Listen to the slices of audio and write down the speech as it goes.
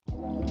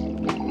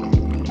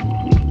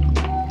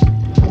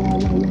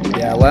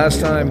last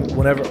time,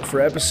 whenever for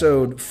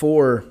episode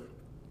 4,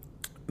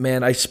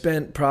 man, I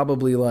spent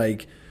probably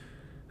like,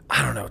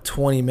 I don't know,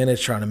 20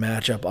 minutes trying to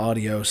match up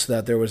audio so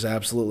that there was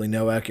absolutely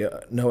no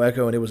echo,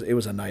 and it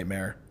was a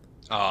nightmare.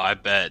 Oh, I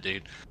bet,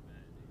 dude.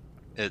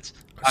 It's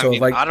I So mean,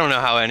 like, I don't know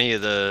how any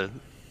of the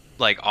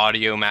like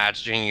audio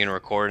matching and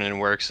recording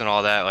works and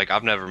all that. Like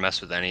I've never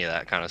messed with any of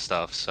that kind of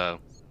stuff.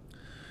 So,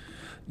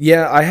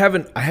 yeah, I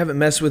haven't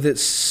messed with it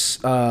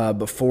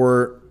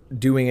before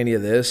doing any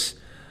of this,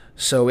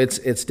 so it's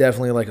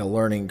definitely like a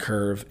learning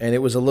curve, and it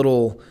was a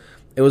little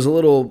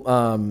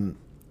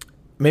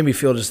made me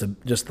feel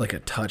just like a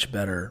touch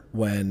better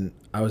when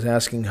I was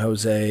asking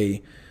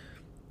Jose,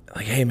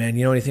 like, hey man,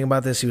 you know anything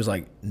about this? He was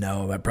like,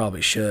 no, I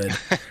probably should.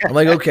 I'm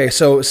like, okay,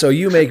 so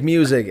you make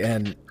music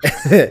and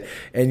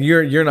and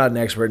you're not an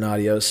expert in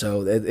audio,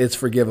 so it's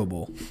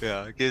forgivable.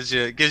 yeah, it gives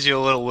you a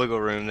little wiggle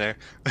room there.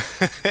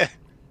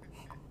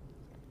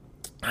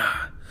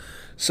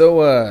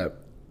 So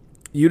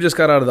you just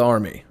got out of the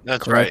army,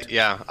 That's right. correct?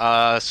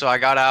 Yeah. So I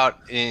got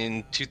out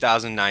in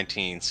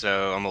 2019,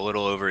 so I'm a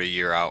little over a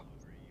year out.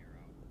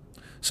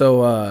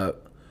 So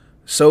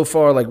so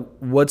far, like,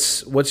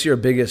 what's your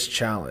biggest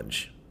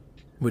challenge?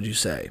 Would you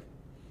say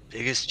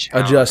Biggest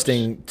challenge.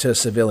 adjusting to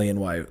civilian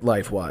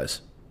life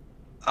wise?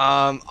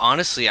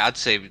 Honestly, I'd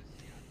say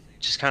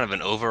just kind of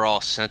an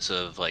overall sense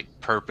of like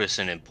purpose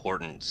and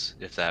importance,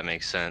 if that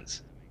makes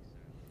sense.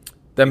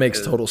 That makes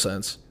Because total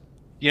sense.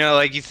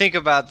 like you think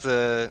about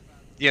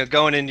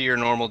going into your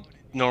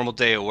normal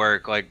day of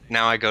work. Like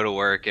now I go to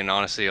work, and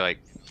honestly, like,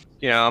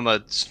 I'm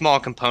a small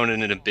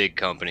component in a big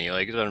company.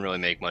 Like it doesn't really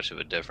make much of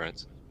a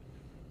difference.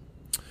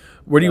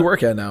 Where do you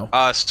work at now?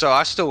 So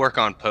I still work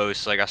on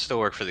posts. Like I still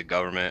work for the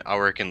government. I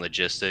work in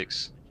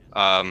logistics.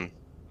 Um,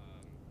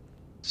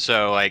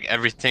 so like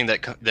everything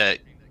that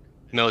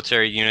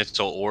military units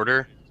will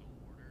order,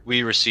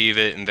 we receive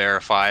it and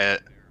verify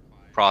it,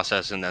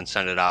 process, and then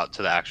send it out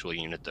to the actual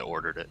unit that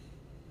ordered it.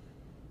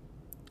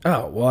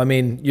 Oh well, I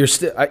mean, you're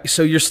still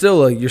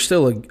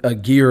a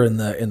gear in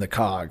the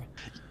cog.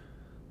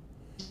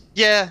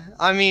 Yeah,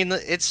 I mean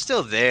it's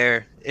still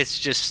there. It's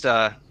just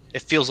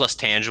it feels less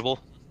tangible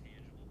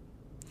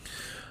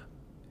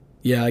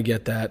Yeah, I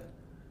get that.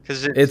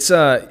 because it's It's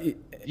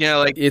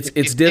like it's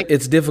if you it's think.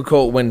 it's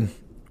difficult when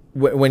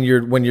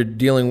you're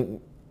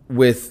dealing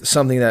with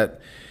something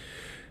that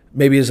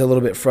maybe is a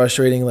little bit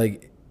frustrating.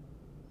 Like,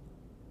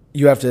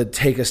 you have to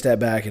take a step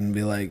back and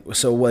be like,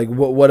 so like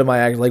what am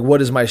like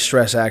what is my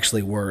stress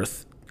actually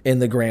worth in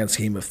the grand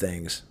scheme of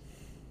things?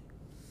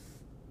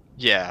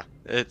 Yeah,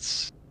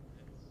 it's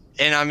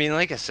and I mean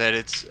like I said,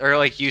 it's or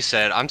like you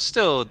said, I'm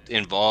still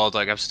involved.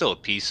 Like I'm still a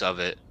piece of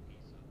it,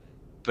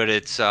 but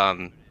it's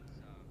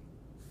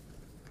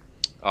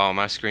oh,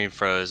 my screen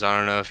froze. I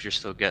don't know if you're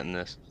still getting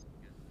this.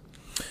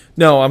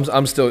 No,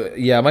 I'm still,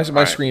 yeah, my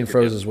All right, screen you're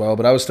good. froze as well,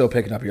 but I was still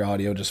picking up your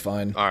audio just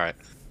fine. All right.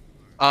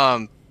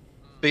 Um,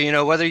 but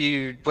whether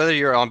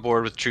you're on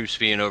board with troops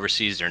being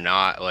overseas or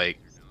not, like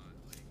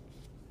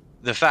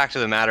the fact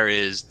of the matter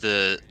is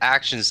the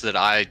actions that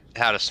I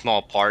had a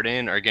small part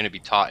in are going to be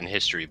taught in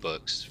history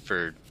books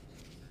for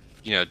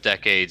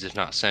decades, if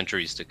not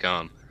centuries to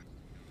come.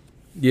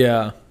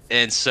 Yeah,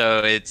 And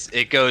so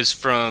it goes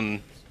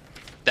from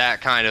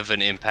that kind of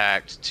an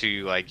impact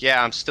to like,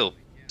 yeah, I'm still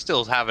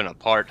having a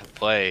part to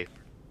play,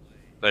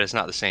 but it's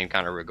not the same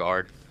kind of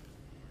regard.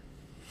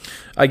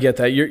 I get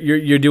that.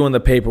 You're doing the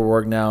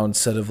paperwork now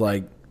instead of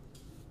like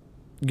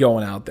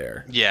going out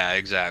there. Yeah,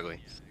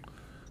 exactly.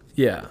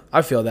 Yeah,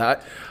 I feel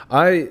that.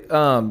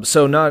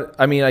 So not,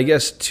 I mean, I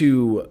guess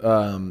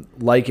to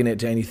liken it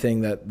to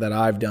anything that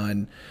I've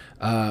done.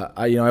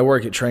 I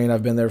work at Train.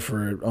 I've been there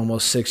for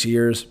almost 6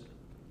 years,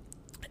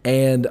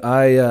 and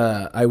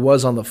I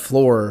was on the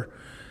floor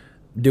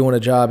doing a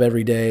job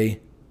every day,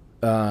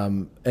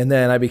 and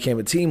then I became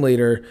a team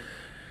leader.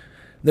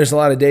 There's a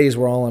lot of days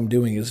where all I'm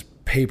doing is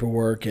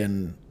paperwork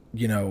and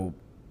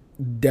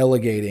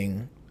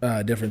delegating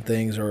different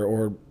things,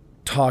 or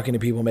talking to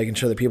people, making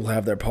sure that people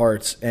have their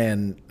parts,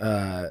 and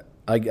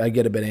I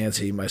get a bit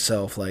antsy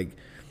myself. Like,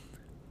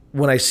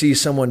 when I see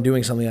someone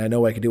doing something, I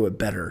know I could do it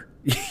better.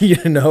 you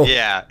know?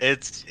 Yeah,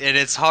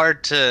 it's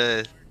hard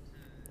to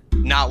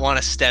not want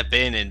to step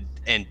in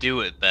and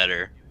do it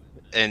better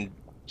and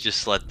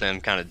just let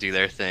them kind of do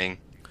their thing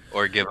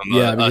or give them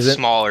Yeah, a because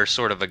smaller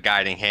sort of a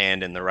guiding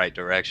hand in the right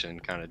direction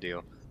kind of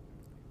deal.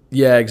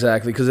 yeah,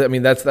 exactly. Because I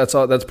mean, that's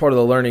all. That's part of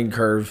the learning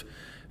curve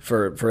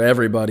for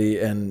everybody,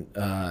 and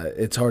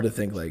it's hard to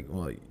think like,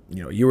 well,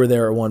 you were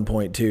there at one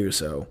point too,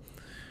 so.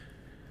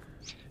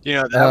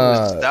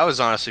 That was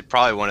honestly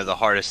probably one of the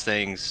hardest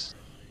things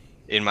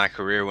in my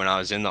career when I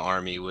was in the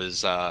army was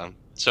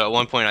so at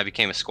one point I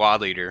became a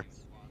squad leader,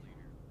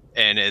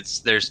 and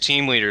there's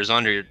team leaders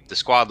under the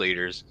squad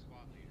leaders.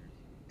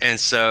 And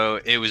so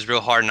it was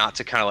real hard not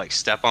to kind of like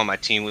step on my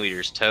team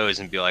leader's toes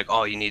and be like,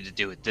 "Oh, you need to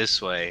do it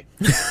this way,"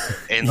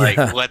 and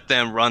like Yeah, let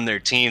them run their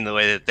team the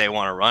way that they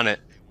want to run it.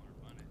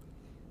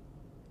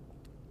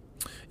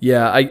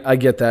 yeah, I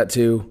get that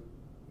too,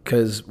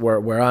 because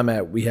where I'm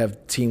at, we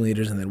have team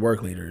leaders and then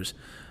work leaders,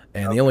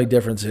 And the only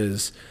difference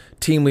is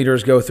team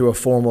leaders go through a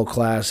formal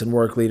class and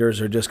work leaders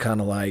are just kind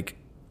of like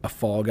a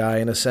fall guy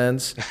in a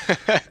sense.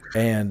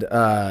 And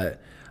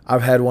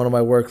I've had one of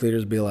my work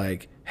leaders be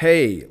like,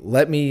 hey,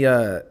 let me,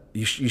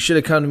 you should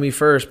have come to me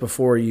first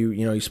before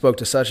you spoke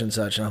to such and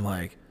such. And I'm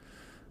like,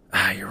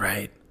 you're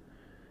right.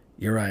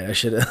 You're right. I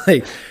should have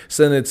like,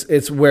 so then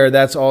it's where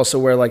that's also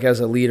where like as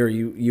a leader,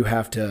 you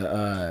have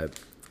to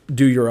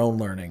do your own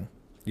learning,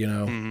 you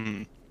know?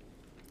 Mm-hmm.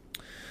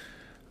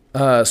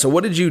 So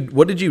what did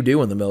you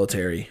do in the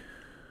military?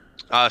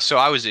 So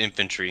I was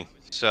infantry.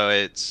 So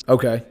it's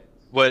Okay.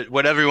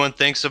 what everyone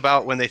thinks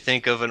about when they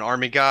think of an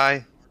army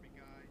guy.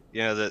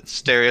 You know, the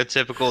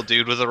stereotypical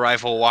dude with a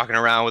rifle walking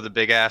around with a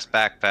big ass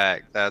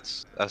backpack.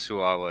 That's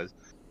who I was.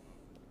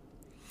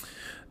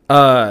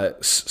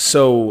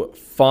 So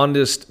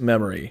fondest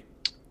memory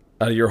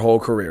out of your whole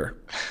career?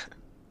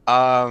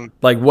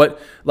 Like what?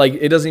 Like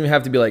it doesn't even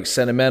have to be like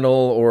sentimental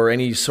or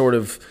any sort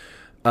of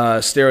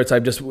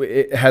stereotype. Just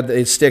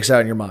it sticks out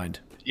in your mind.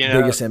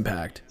 Biggest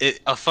impact.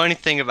 A funny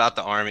thing about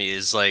the army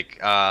is like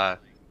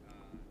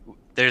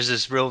there's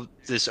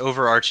this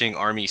overarching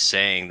army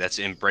saying that's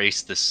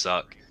embrace the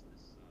suck,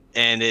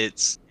 and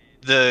it's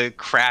the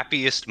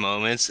crappiest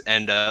moments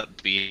end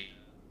up being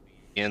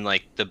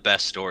like the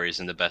best stories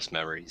and the best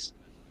memories.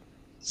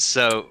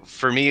 So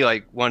for me,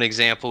 like one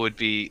example would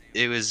be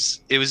it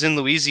was in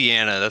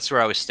Louisiana. That's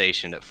where I was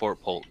stationed at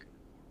Fort Polk,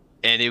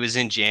 and it was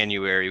in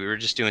January. We were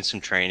just doing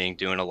some training,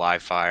 doing a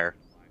live fire,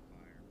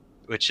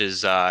 which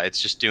is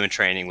it's just doing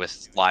training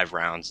with live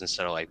rounds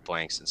instead of like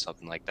blanks and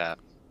something like that.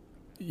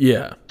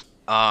 Yeah.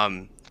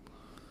 And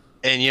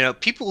you know,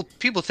 people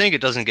think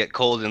it doesn't get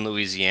cold in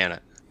Louisiana.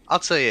 I'll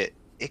tell you,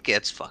 it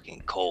gets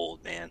fucking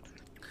cold, man.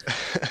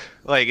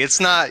 Like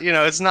it's not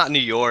New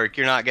York.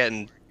 You're not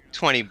getting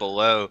 20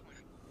 below.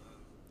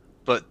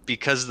 But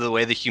because of the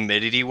way the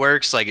humidity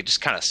works, like it just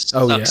kind of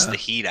sucks the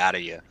heat out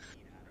of you.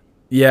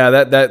 Yeah,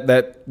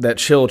 that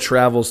chill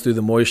travels through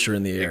the moisture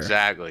in the air.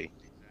 Exactly.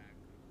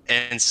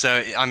 And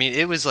so, I mean,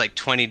 it was like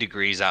 20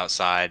 degrees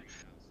outside,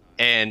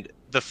 and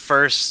the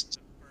first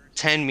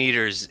 10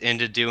 meters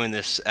into doing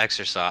this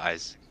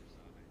exercise,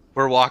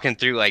 we're walking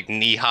through like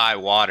knee-high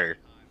water.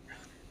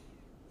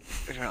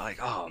 And we're like,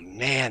 oh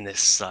man, this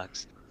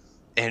sucks.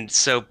 And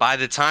so by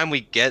the time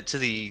we get to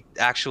the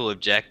actual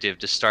objective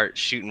to start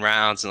shooting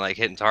rounds and like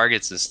hitting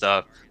targets and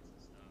stuff,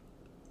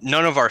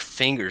 none of our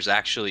fingers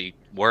actually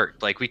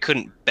worked. Like we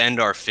couldn't bend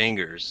our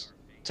fingers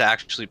to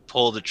actually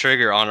pull the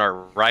trigger on our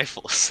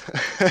rifles.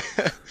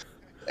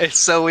 And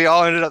so we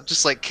all ended up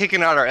just like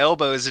kicking out our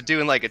elbows and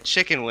doing like a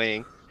chicken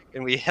wing,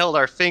 and we held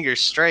our fingers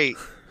straight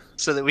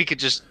so that we could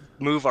just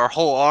move our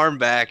whole arm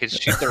back and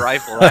shoot the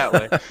rifle that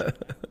way.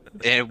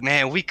 And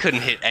man, we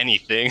couldn't hit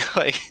anything.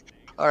 Like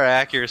our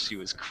accuracy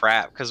was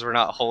crap because we're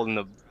not holding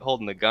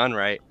the gun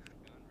right.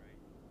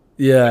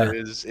 Yeah.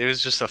 It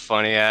was just a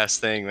funny ass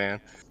thing,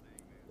 man.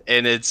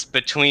 And it's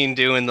between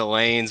doing the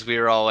lanes, we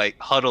were all like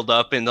huddled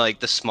up in like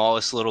the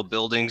smallest little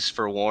buildings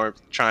for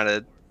warmth, trying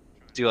to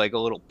do like a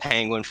little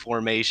penguin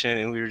formation,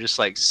 and we were just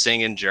like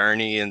singing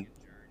Journey and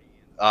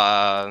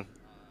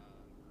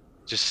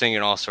just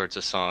singing all sorts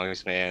of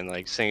songs, man.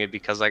 Like singing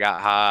Because I Got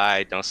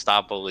High, Don't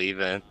Stop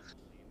Believing,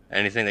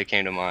 anything that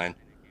came to mind.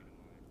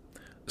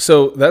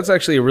 So that's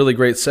actually a really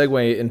great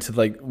segue into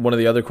like one of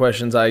the other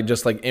questions I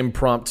just like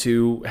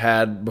impromptu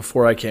had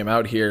before I came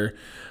out here.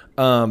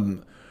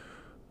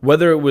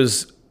 Whether it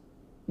was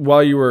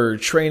while you were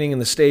training in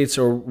the States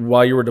or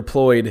while you were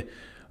deployed,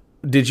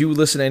 did you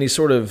listen to any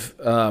sort of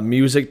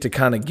music to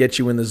kind of get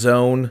you in the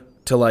zone,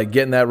 to like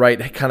get in that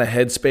right kind of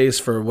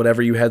headspace for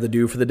whatever you had to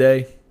do for the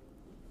day?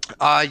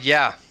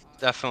 Yeah,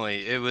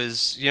 definitely. It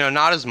was,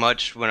 not as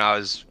much when I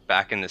was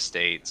back in the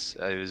States.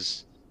 I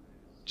was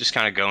just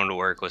kind of going to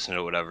work, listening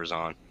to whatever's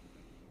on.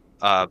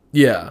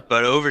 Yeah.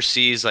 But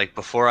overseas, like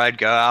before I'd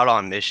go out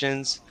on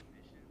missions,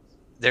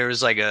 there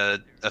was like a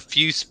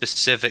few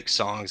specific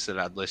songs that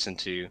I'd listen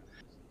to,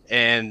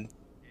 and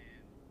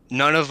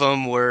none of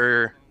them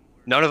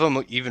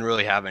even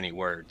really have any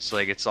words.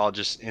 Like it's all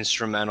just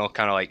instrumental,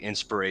 kind of like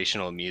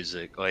inspirational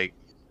music. Like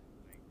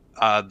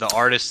the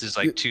artist is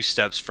like Two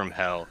Steps from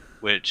Hell,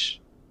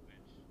 which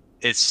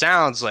it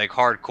sounds like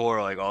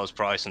hardcore, like it's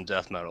probably some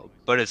death metal,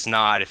 but it's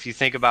not. If you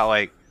think about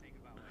like,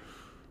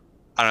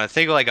 I don't know,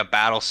 think of like a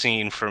battle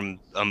scene from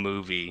a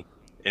movie,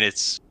 and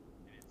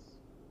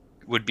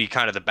would be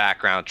kind of the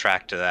background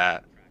track to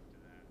that.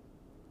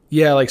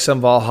 Yeah, like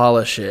some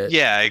Valhalla shit.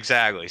 Yeah,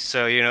 exactly.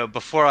 So,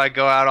 before I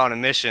go out on a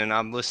mission,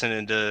 I'm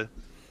listening to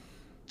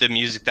the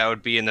music that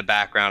would be in the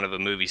background of a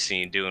movie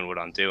scene doing what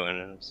I'm doing.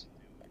 And it's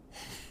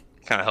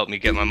kind of helped me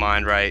get my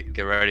mind right,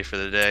 get ready for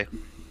the day.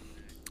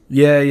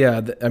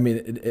 Yeah. I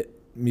mean,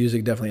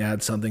 music definitely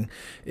adds something.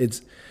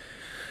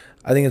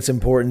 I think it's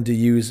important to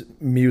use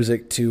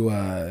music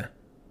to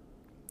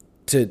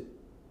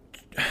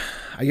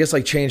I guess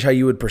like change how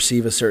you would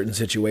perceive a certain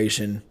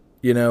situation.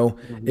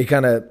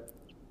 Mm-hmm.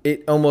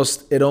 It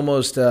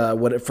almost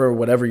for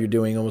whatever you're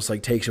doing, almost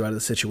like takes you out of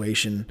the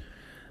situation,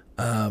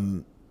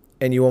 and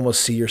you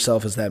almost see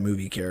yourself as that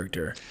movie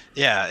character.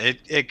 Yeah,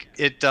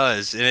 it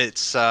does, and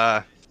it's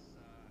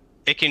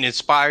it can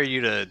inspire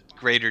you to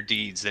greater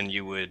deeds than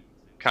you would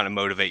kind of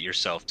motivate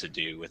yourself to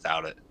do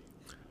without it.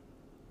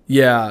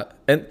 Yeah,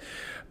 and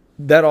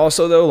that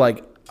also though,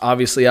 like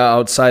obviously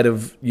outside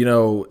of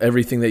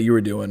everything that you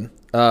were doing,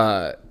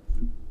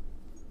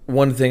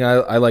 one thing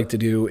I like to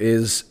do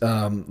is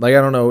like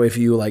I don't know if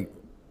you like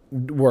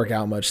work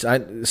out much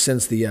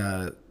since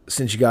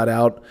you got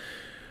out,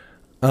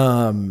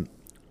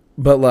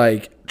 but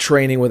like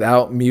training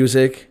without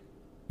music,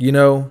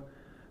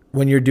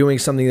 when you're doing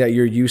something that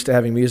you're used to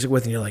having music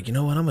with, and you're like, you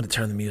know what, I'm going to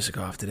turn the music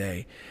off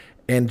today,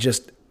 and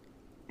just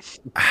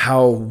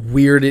how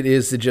weird it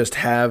is to just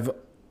have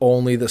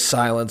only the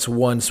silence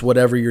once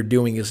whatever you're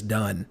doing is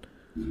done.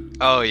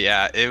 Oh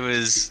yeah, it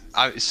was.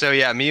 So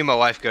yeah, me and my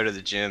wife go to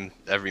the gym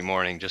every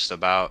morning. Just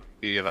about.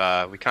 We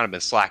kind of been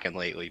slacking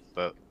lately,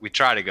 but we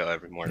try to go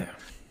every morning.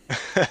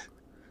 Yeah.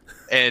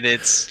 And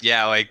it's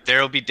like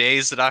there'll be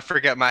days that I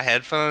forget my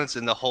headphones,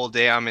 and the whole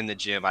day I'm in the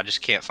gym, I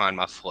just can't find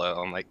my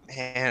flow. I'm like,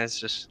 man, it's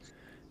just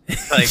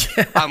like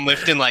yeah. I'm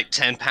lifting like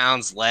 10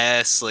 pounds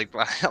less. Like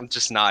I'm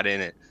just not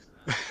in it.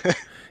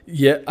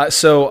 Yeah,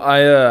 so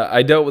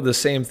I dealt with the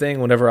same thing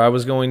whenever I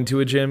was going to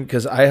a gym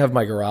because I have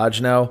my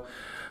garage now,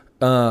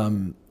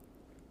 and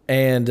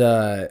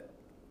there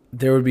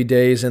would be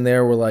days in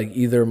there where like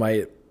either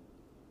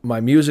my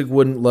music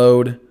wouldn't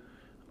load,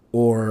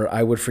 or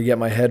I would forget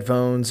my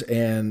headphones,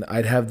 and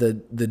I'd have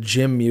the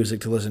gym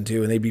music to listen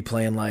to, and they'd be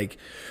playing like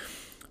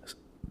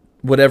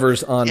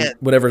whatever's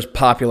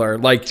popular.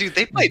 Like, dude,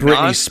 they play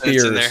Britney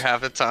Spears in there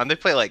half the time. They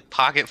play like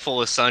 "Pocket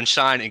Full of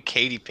Sunshine" and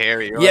Katy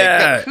Perry. You're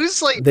yeah, like,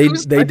 who's like they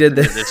did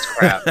this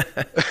crap?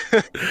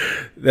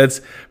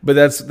 that's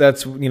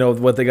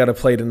what they got to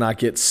play to not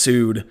get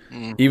sued.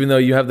 Mm-hmm. Even though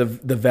you have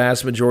the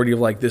vast majority of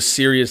like the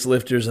serious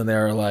lifters in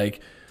there are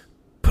like,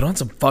 put on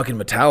some fucking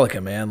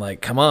Metallica, man.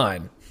 Like, come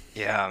on.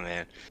 Yeah,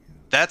 man.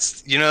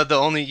 That's the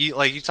only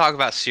you talk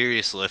about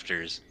serious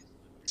lifters.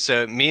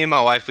 So me and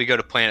my wife, we go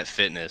to Planet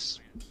Fitness.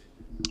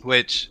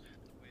 Which,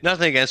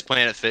 nothing against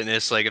Planet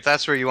Fitness. Like, if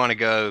that's where you want to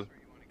go,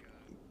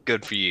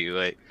 good for you.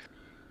 Like,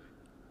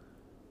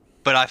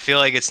 but I feel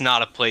like it's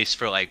not a place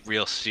for like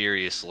real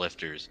serious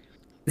lifters.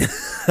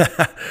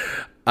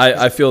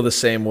 I feel the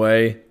same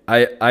way.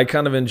 I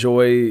kind of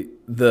enjoy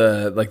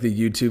the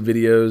YouTube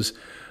videos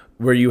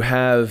where you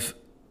have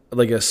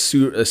like a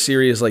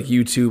serious like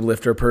YouTube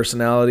lifter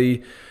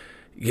personality.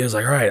 He was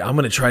like, all right, I'm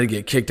going to try to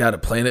get kicked out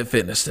of Planet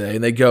Fitness today.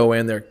 And they go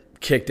in, they're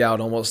kicked out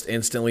almost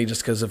instantly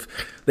just because of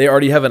they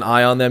already have an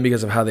eye on them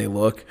because of how they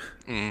look.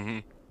 Mm-hmm.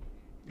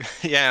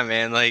 Yeah,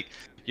 man. Like,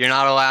 you're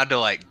not allowed to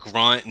like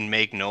grunt and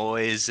make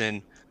noise,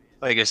 and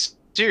like a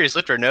serious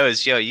lifter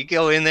knows, you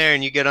go in there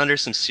and you get under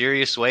some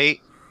serious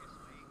weight.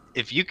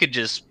 If you could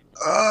just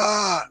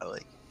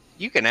like,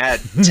 you can add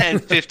 10,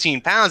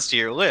 15 pounds to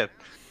your lift.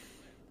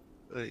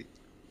 Like,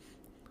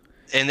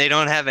 and they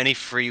don't have any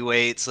free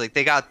weights. Like,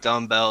 they got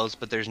dumbbells,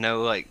 but there's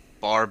no like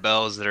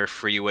barbells that are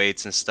free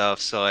weights and stuff.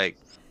 So like,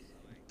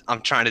 I'm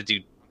trying to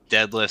do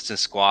deadlifts and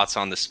squats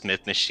on the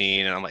Smith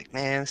machine, and I'm like,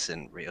 man, this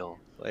isn't real.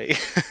 Like,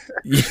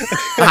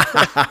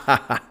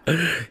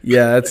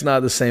 yeah, it's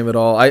not the same at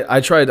all. I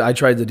tried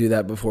to do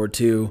that before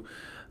too.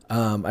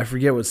 I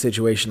forget what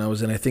situation I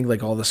was in. I think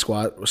like all the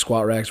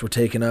squat racks were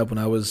taken up when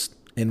I was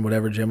in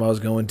whatever gym I was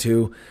going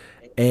to,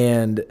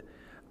 and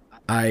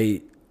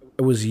I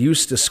was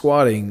used to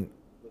squatting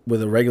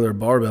with a regular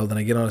barbell. Then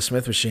I get on a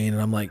Smith machine,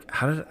 and I'm like,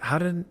 how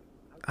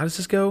does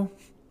this go?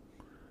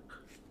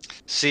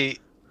 See,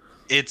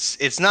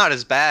 it's not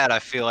as bad, I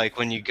feel like,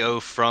 when you go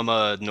from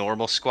a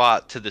normal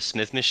squat to the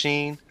Smith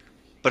machine.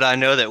 But I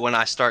know that when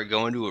I start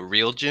going to a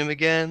real gym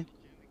again,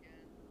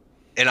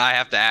 and I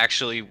have to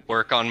actually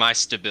work on my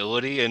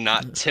stability and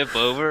not tip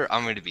over,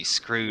 I'm going to be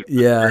screwed for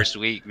the first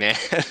week, man.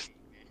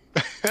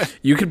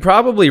 You could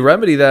probably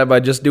remedy that by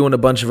just doing a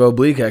bunch of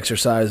oblique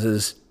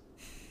exercises.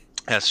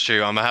 That's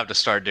true. I'm going to have to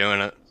start doing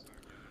it.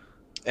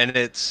 And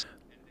it's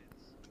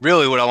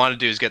really what I want to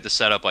do is get the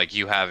setup like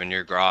you have in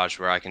your garage,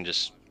 where I can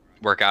just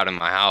work out in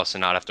my house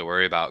and not have to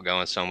worry about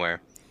going somewhere.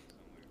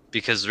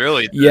 Because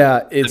really,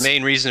 the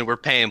main reason we're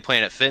paying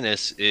Planet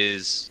Fitness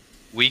is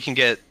we can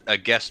get a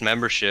guest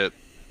membership,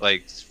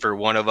 like for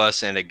one of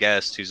us and a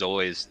guest who's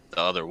always the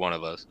other one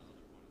of us,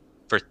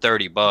 for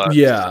 $30.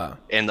 Yeah.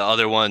 And the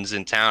other ones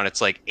in town,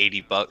 it's like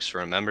 $80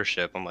 for a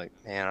membership. I'm like,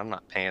 man, I'm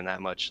not paying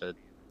that much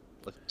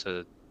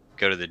to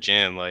go to the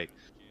gym. Like,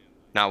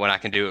 not when I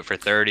can do it for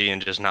 30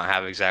 and just not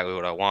have exactly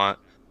what I want.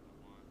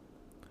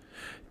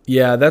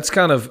 Yeah, that's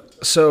kind of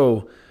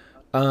so.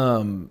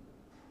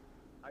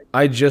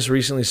 I just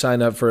recently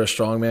signed up for a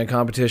strongman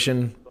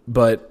competition,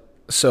 but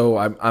so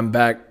I'm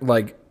back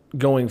like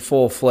going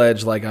full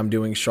fledged, like I'm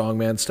doing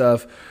strongman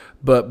stuff.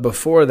 But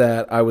before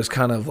that, I was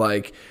kind of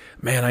like,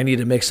 man, I need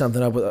to mix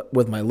something up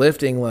with my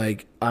lifting.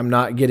 Like, I'm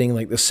not getting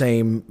like the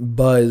same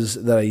buzz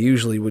that I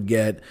usually would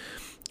get,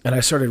 and I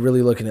started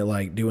really looking at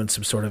like doing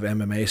some sort of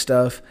MMA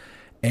stuff.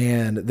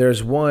 And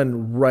there's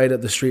one right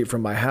up the street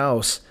from my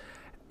house.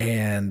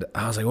 And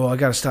I was like, well, I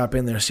got to stop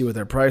in there and see what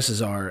their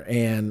prices are.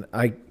 And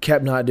I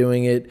kept not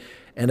doing it.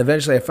 And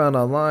eventually I found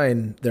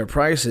online their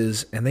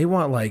prices, and they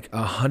want like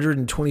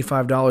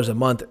 $125 a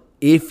month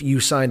if you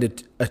signed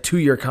a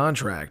 2-year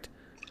contract.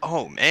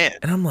 Oh man.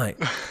 And I'm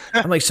like,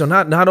 so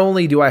not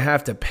only do I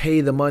have to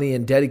pay the money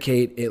and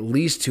dedicate at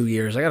least 2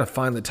 years, I got to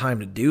find the time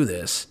to do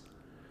this.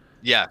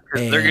 Yeah,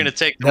 because And they're gonna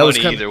take the that was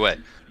money either way.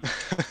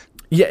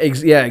 Yeah,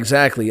 yeah,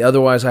 exactly.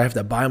 Otherwise, I have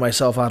to buy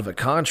myself out of a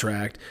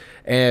contract.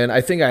 And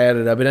I think it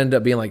ended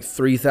up being like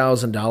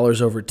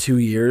 $3,000 over 2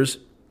 years.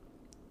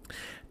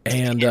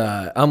 And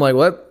I'm like,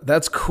 well,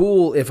 that's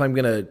cool if I'm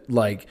gonna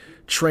like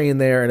train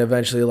there and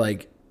eventually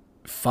like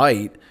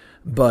fight,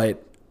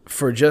 but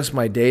for just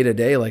my day to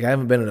day, like I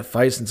haven't been in a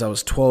fight since I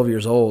was 12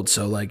 years old.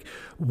 So like,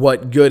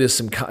 what good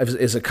is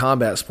is a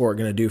combat sport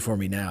gonna do for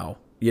me now?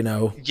 You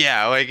know?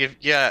 Yeah, like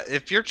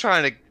if you're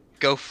trying to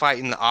go fight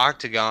in the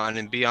octagon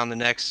and be on the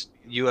next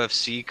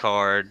UFC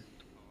card,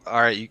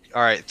 all right,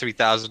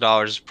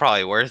 $3,000 is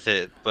probably worth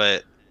it.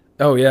 But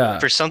Oh yeah,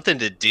 for something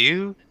to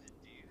do,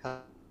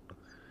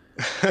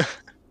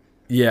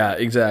 yeah,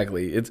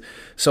 exactly. It's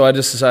so I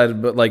just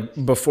decided, but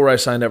like before I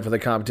signed up for the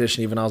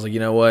competition, even I was like, you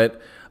know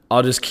what?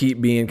 I'll just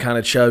keep being kind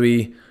of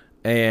chubby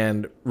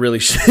and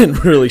really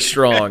really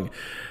strong.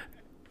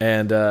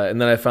 And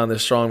then I found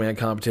this strongman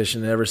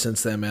competition, and ever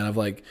since then, man, I've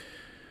like,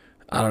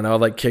 I don't know,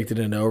 I've like kicked it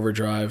into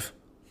overdrive.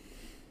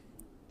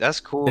 that's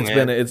cool, It's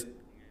man.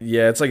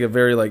 it's like a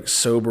very like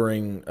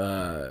sobering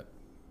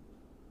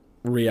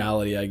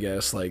reality, I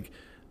guess. Like,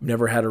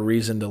 never had a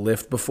reason to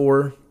lift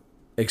before,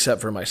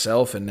 except for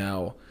myself, and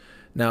now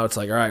it's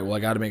like, all right, well, I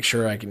got to make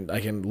sure I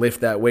can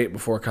lift that weight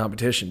before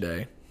competition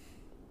day.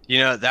 You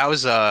know, that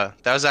was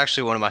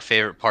actually one of my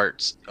favorite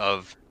parts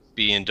of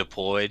being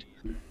deployed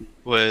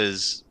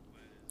was,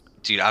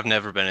 dude, I've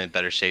never been in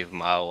better shape in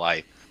my whole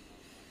life.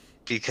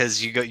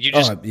 Because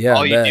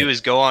all you do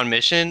is go on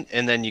mission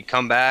and then you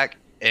come back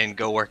and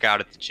go work out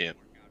at the gym.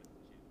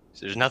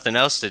 So there's nothing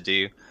else to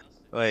do.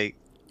 Like,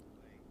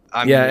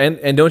 I mean,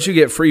 and don't you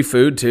get free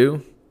food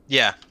too?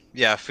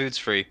 yeah, food's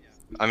free.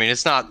 I mean,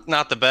 it's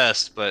not the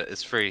best, but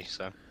it's free,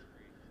 so.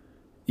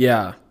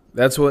 Yeah,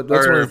 that's one of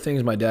the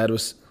things my dad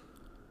was.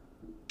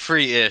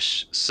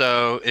 Free-ish.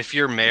 So if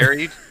you're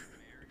married,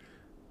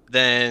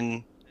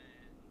 then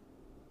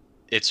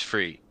it's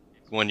free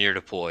when you're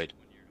deployed.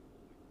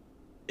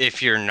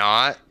 If you're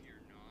not,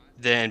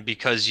 then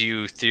because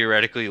you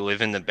theoretically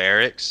live in the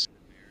barracks,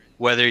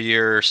 whether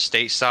you're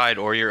stateside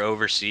or you're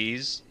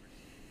overseas,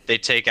 they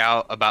take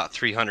out about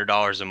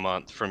 $300 a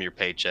month from your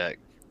paycheck.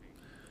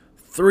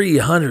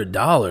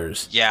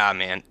 $300? Yeah,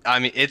 man. I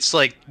mean, it's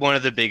like one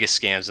of the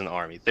biggest scams in the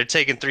Army. They're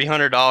taking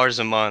 $300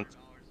 a month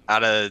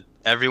out of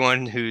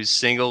everyone who's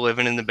single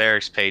living in the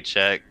barracks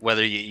paycheck,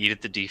 whether you eat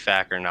at the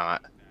DFAC or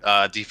not.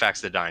 DFAC's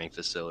the dining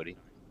facility.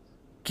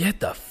 Get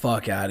the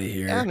fuck out of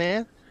here. Yeah,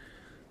 man.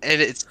 And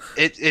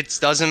it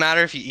doesn't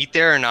matter if you eat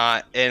there or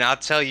not. And I'll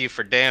tell you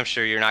for damn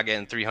sure you're not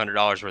getting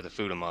 $300 worth of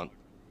food a month.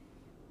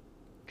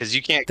 Because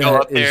you can't go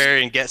up there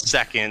and get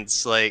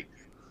seconds like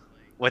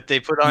what they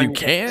put on. You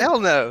can't? Hell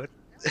no.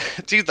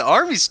 Dude, the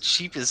Army's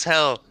cheap as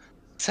hell.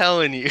 I'm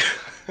telling you.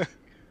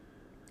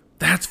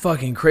 That's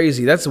fucking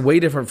crazy. That's way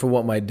different from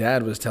what my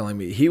dad was telling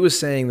me. He was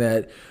saying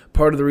that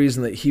part of the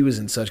reason that he was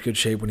in such good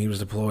shape when he was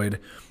deployed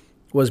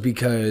was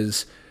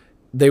because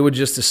they would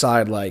just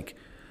decide like,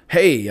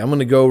 hey, I'm going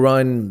to go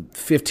run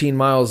 15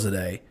 miles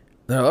today.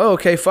 Oh,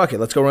 okay, fuck it.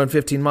 Let's go run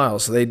 15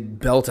 miles. So they'd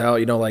belt out,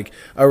 like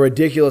a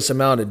ridiculous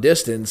amount of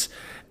distance.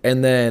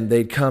 And then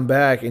they'd come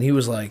back and he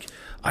was like,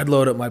 I'd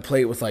load up my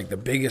plate with like the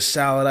biggest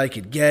salad I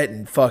could get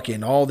and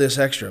fucking all this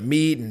extra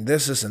meat and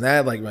this and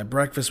that. Like my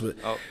breakfast was.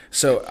 Oh,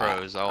 so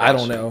I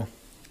don't know.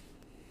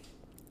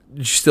 Did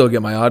you still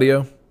get my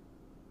audio?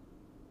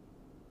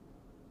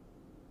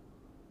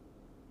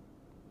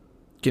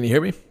 Can you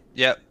hear me?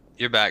 Yep,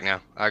 you're back now.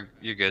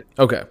 You're good.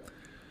 Okay.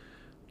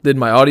 Did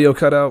my audio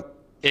cut out?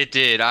 It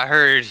did. I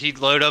heard he'd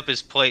load up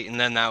his plate and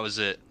then that was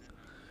it.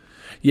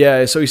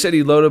 Yeah, so he said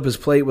he'd load up his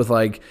plate with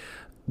like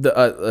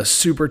a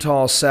super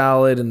tall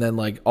salad and then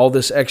like all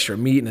this extra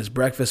meat, and his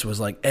breakfast was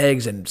like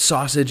eggs and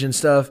sausage and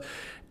stuff,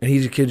 and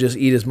he could just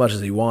eat as much as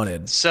he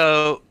wanted.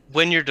 So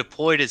when you're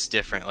deployed, it's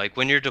different. Like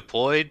when you're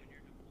deployed,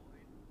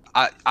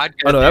 I'd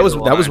go oh no, that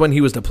was when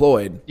he was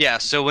deployed. Yeah,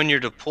 so when you're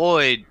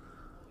deployed,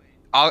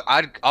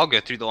 I'll go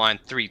through the line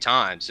 3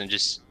 times and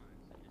just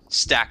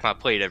stack my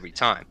plate every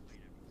time.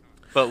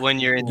 But when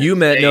you're in the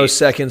meant no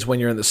seconds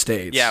when you're in the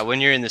States. Yeah, when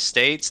you're in the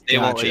States, they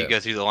won't let you go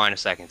through the line a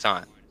second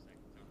time.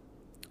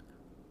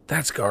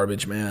 That's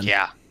garbage, man.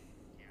 Yeah.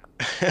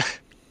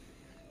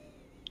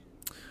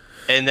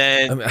 And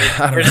then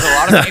there's a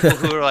lot of people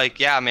who are like,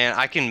 yeah, man,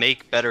 I can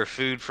make better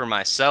food for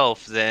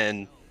myself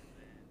than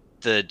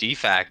the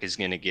DFAC is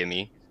going to give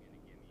me.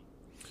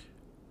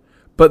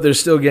 But they're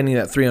still getting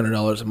that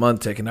 $300 a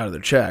month taken out of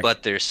their check.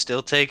 But they're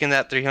still taking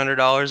that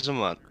 $300 a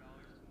month.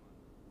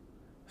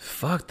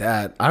 Fuck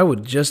that. I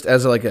would just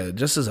as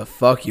a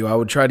fuck you, I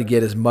would try to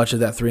get as much of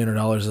that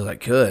 $300 as I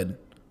could.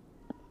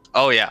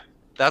 Oh yeah.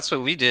 That's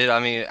what we did. I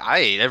mean, I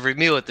ate every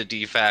meal at the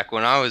DFAC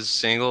when I was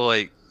single.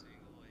 Like,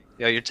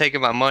 you're taking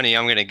my money,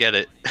 I'm gonna get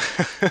it.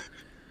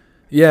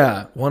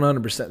 Yeah,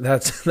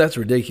 100%. That's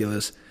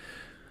ridiculous.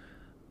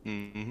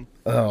 Mm-hmm.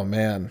 Oh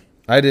man,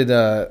 I did.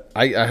 I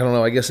don't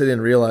know. I guess I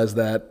didn't realize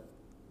that.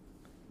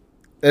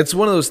 It's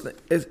one of those.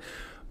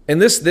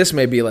 And this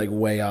may be like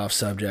way off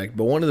subject,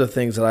 but one of the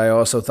things that I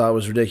also thought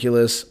was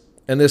ridiculous,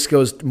 and this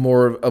goes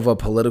more of a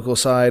political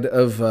side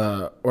of,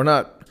 or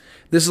not.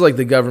 This is like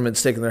the government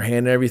sticking their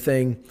hand in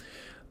everything.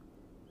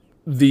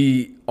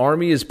 The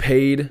Army is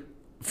paid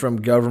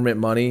from government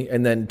money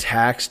and then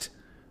taxed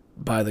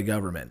by the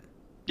government.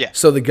 Yeah.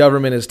 So the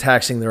government is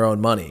taxing their own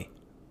money.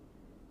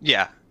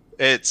 Yeah.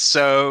 It's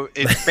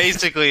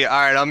basically, all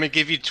right, I'm going to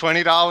give you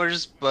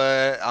 $20,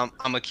 but I'm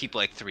going to keep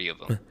like 3 of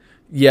them.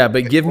 Yeah,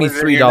 but give me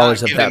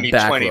 $3 of that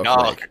back real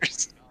quick.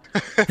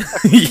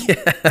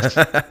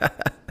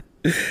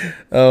 Yeah.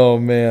 Oh,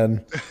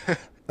 man.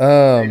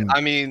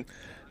 I mean,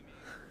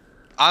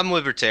 I'm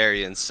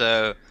libertarian,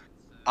 so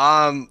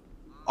I'm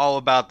all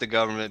about the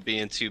government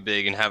being too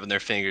big and having their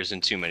fingers in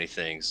too many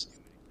things.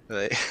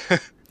 Yeah.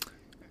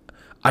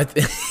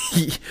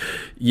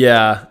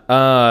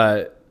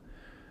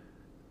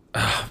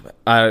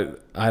 I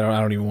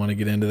don't even want to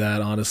get into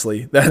that,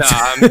 honestly.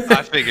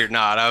 I figured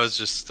not. I was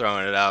just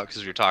throwing it out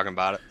because we were talking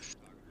about it.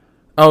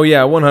 Oh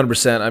yeah,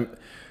 100%.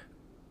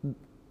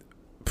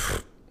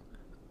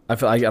 I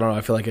feel like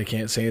I feel like I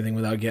can't say anything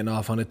without getting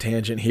off on a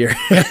tangent here.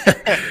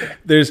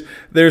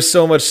 There's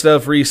so much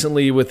stuff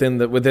recently within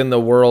the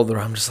world where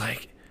I'm just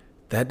like,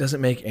 that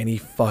doesn't make any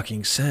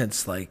fucking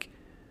sense. Like,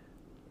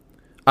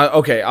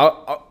 okay,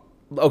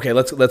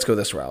 let's go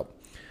this route.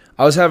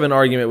 I was having an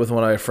argument with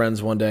one of my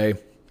friends one day.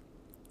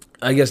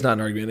 I guess not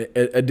an argument,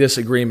 a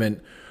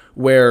disagreement,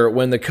 where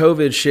when the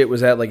COVID shit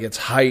was at like its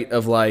height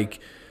of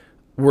like,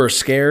 we're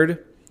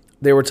scared,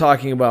 they were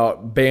talking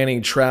about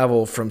banning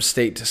travel from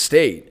state to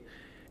state.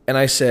 And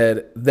I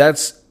said,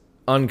 that's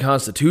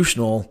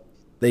unconstitutional.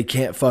 They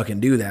can't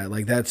fucking do that.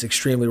 Like, that's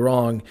extremely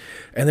wrong.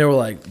 And they were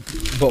like,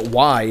 but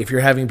why? If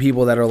you're having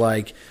people that are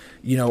like,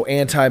 you know,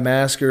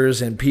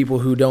 anti-maskers and people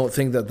who don't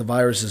think that the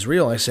virus is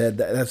real, I said,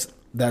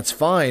 that's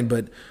fine,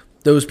 but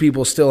those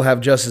people still have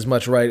just as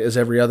much right as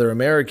every other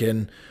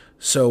American.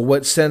 So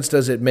what sense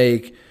does it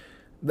make?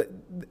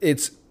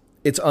 It's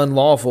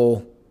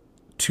unlawful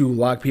to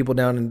lock people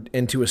down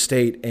into a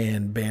state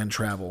and ban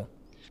travel.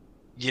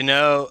 You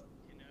know,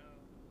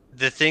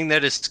 the thing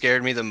that has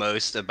scared me the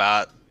most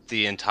about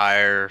the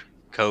entire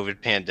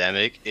COVID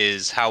pandemic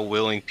is how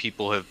willing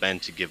people have been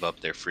to give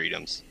up their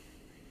freedoms.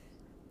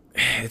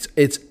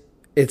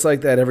 It's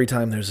like that every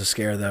time there's a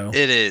scare, though.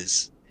 It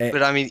is.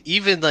 But I mean,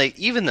 even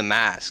the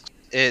masks,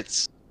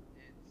 it's,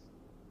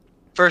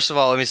 first of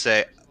all, let me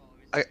say,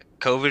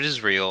 COVID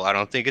is real. I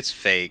don't think it's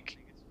fake,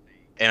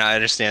 and I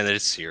understand that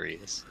it's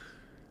serious.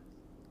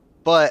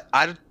 But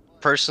I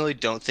personally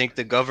don't think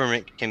the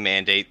government can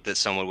mandate that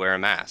someone wear a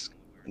mask.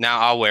 Now,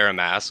 I'll wear a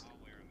mask.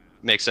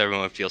 Makes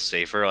everyone feel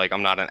safer. Like,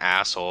 I'm not an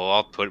asshole.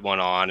 I'll put one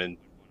on and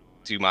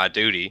do my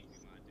duty.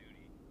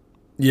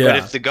 Yeah. But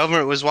if the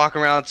government was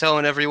walking around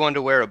telling everyone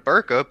to wear a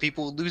burqa,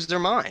 people would lose their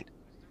mind.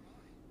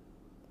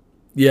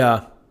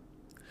 Yeah.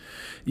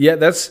 Yeah,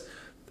 that's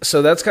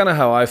kind of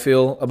how I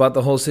feel about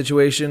the whole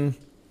situation.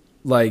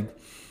 Like,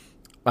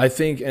 I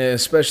think,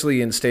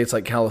 especially in states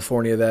like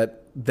California,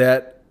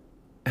 that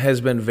has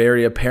been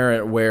very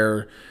apparent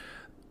where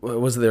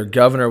their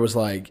governor was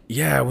like,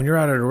 yeah, when you're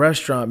out at a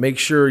restaurant, make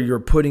sure you're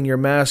putting your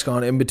mask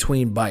on in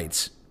between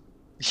bites.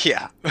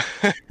 Yeah.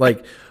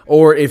 Like,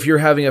 or if you're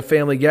having a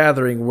family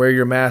gathering, wear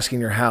your mask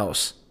in your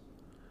house.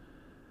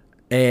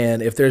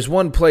 And if there's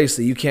one place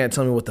that you can't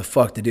tell me what the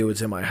fuck to do,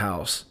 it's in my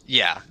house.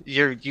 Yeah,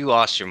 you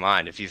lost your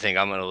mind if you think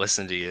I'm going to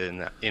listen to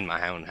you in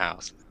my own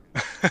house.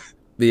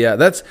 Yeah,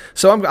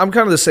 I'm kind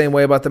of the same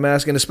way about the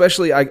mask, and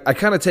especially I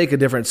kind of take a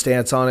different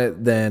stance on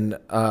it than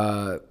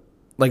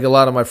like a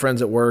lot of my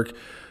friends at work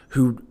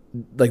who,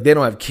 like, they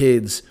don't have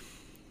kids.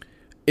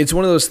 It's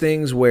one of those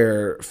things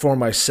where for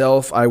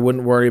myself, I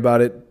wouldn't worry about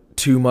it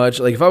too much.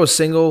 Like, if I was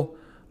single,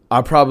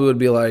 I probably would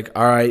be like,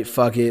 all right,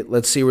 fuck it,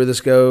 let's see where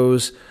this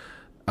goes.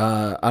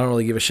 I don't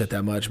really give a shit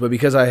that much. But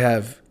because I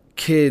have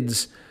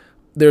kids,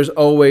 there's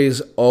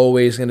always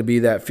going to be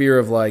that fear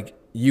of, like,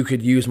 you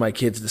could use my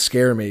kids to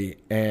scare me.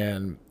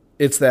 And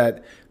it's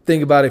that,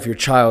 think about if your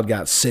child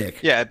got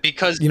sick. Yeah,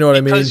 because you know what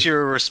I mean? Because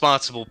you're a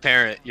responsible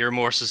parent, you're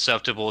more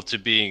susceptible to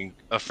being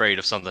afraid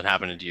of something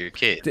happening to your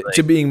kid.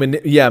 To being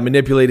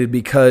manipulated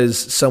because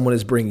someone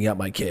is bringing up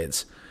my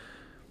kids.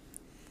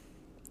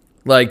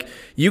 Like,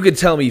 you could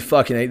tell me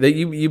fucking,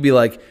 you'd be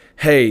like,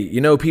 hey, you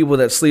know, people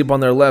that sleep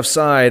on their left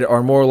side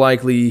are more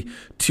likely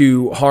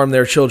to harm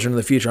their children in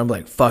the future. I'm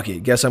like, fuck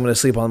it. Guess I'm going to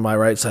sleep on my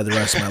right side the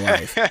rest of my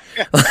life.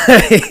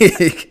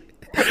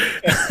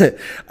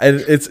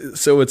 And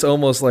it's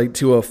almost like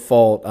to a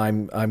fault.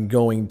 I'm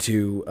going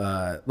to,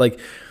 like,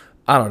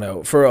 I don't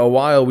know. For a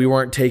while, we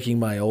weren't taking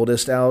my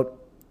oldest out.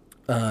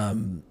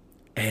 And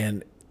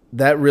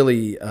that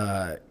really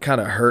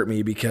kind of hurt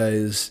me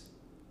because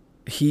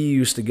he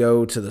used to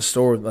go to the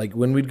store, like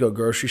when we'd go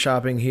grocery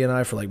shopping, he and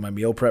I, for like my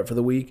meal prep for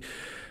the week,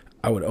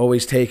 I would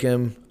always take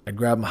him. I'd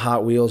grab him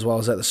Hot Wheels while I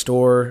was at the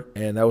store,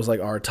 and that was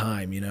like our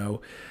time, you know.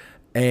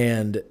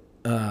 And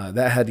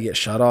that had to get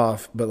shut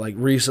off. But like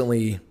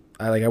recently,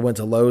 I went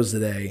to Lowe's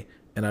today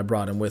and I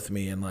brought him with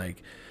me, and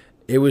like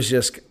it was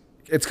just,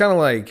 it's kind of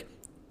like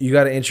you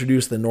got to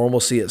introduce the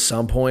normalcy at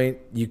some point.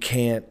 You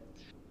can't,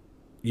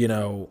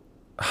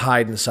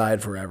 hide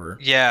inside forever.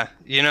 Yeah,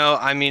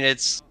 I mean,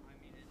 it's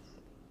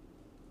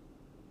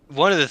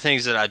one of the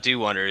things that I do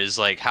wonder is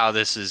like how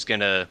this is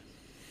gonna,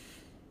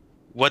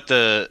 what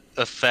the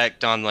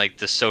effect on like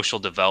the social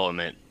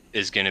development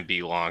is gonna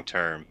be long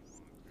term.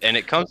 And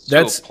it comes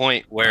to a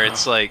point where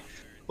it's like,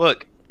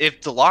 look,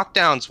 if the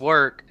lockdowns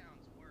work,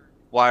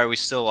 why are we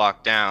still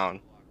locked down?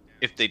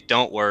 If they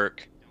don't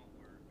work,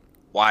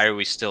 why are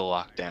we still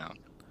locked down?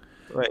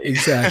 Right.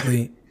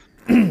 Exactly.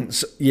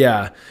 So,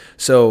 yeah.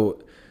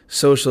 So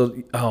social,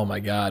 oh my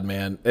God,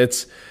 man.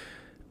 It's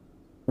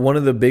one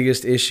of the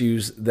biggest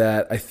issues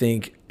that I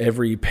think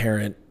every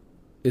parent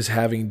is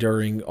having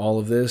during all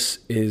of this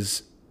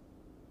is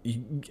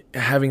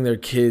having their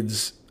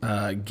kids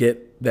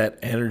get that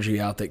energy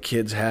out that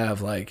kids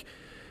have. Like,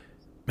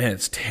 man,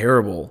 it's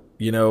terrible,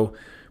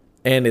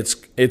 and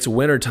it's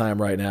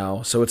wintertime right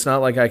now. So it's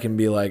not like I can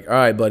be like, all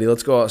right, buddy,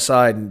 let's go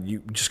outside and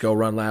you just go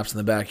run laps in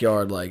the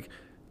backyard. Like,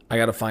 I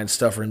got to find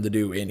stuff for him to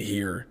do in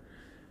here.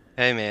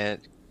 Hey, man,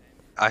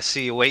 I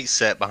see a weight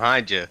set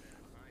behind you.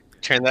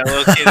 Turn that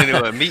little kid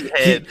into a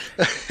meathead.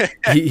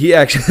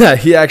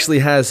 he actually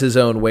has his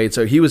own weight.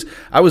 So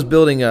I was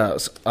building I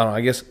don't know,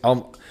 I guess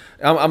I'm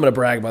going to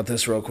brag about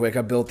this real quick.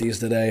 I built these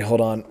today. Hold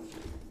on.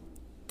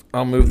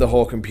 I'll move the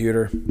whole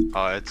computer.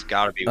 Oh, it's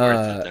got to be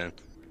worth it then.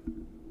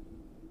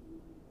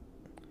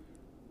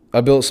 I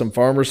built some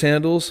farmer's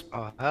handles.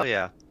 Oh, hell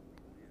yeah.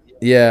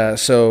 Yeah,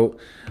 so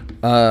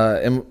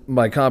in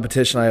my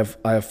competition,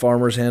 I have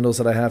farmer's handles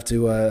that I have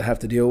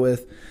to deal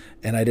with,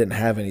 and I didn't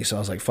have any, so I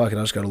was like, "Fuck it,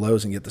 I'll just go to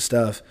Lowe's and get the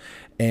stuff."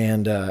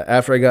 And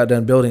after I got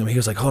done building them, he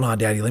was like, "Hold on,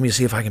 Daddy, let me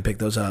see if I can pick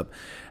those up."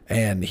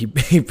 And he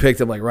picked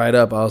them like right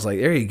up. I was like,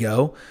 "There you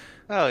go."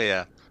 Oh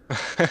yeah.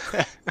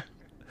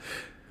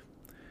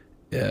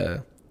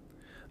 Yeah.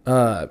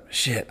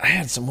 Shit, I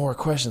had some more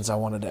questions I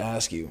wanted to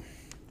ask you.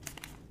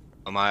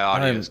 My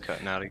audio is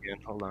cutting out again.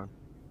 Hold on.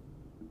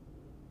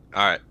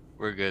 All right,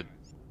 we're good.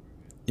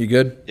 You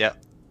good?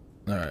 Yep.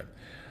 All right.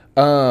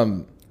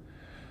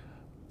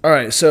 All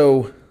right.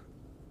 So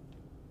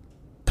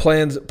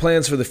plans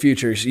for the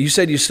future. So you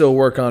said you still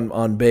work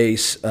on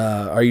base.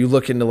 Are you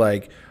looking to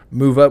like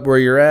move up where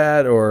you're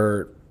at,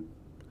 or?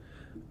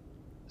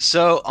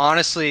 So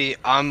honestly,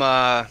 I'm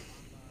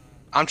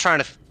trying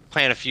to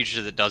plan a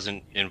future that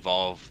doesn't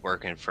involve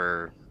working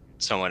for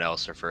someone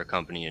else or for a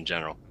company in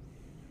general.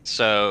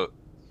 So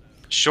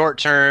short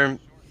term,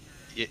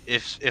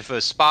 if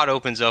a spot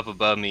opens up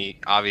above me,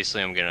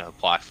 obviously I'm gonna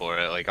apply for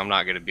it. Like, I'm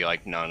not gonna be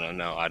like, no,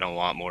 I don't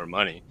want more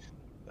money.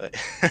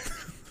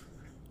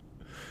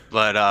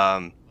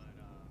 But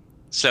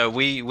so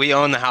we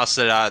own the house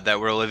that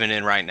we're living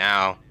in right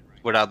now.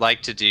 What I'd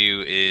like to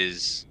do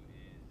is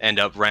end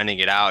up renting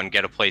it out and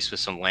get a place with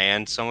some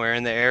land somewhere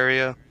in the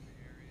area,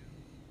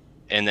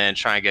 and then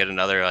try and get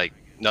another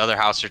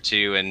house or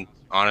two, and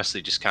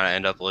honestly just kind of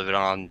end up living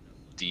on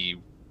the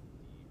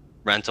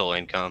rental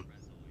income.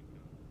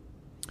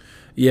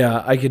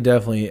 Yeah, I can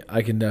definitely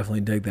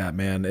dig that,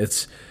 man.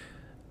 If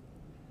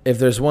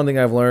there's one thing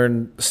I've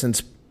learned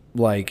since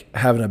like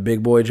having a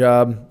big boy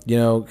job,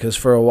 because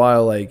for a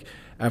while, like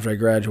after I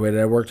graduated,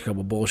 I worked a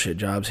couple bullshit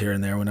jobs here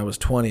and there. When I was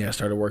 20, I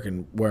started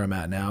working where I'm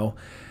at now.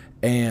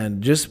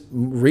 And just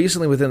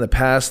recently, within the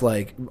past,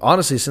 like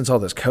honestly, since all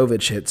this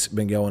COVID shit's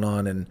been going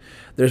on and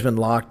there's been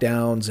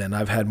lockdowns and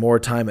I've had more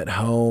time at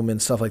home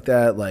and stuff like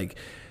that, like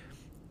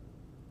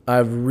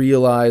I've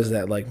realized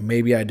that like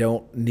maybe I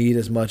don't need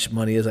as much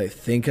money as I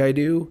think I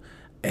do.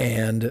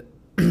 And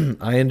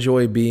I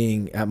enjoy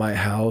being at my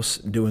house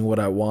doing what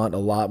I want a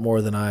lot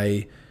more than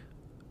I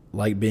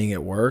like being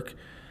at work.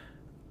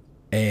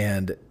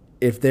 And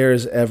if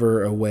there's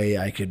ever a way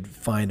I could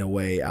find a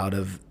way out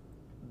of,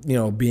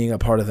 being a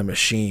part of the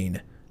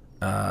machine,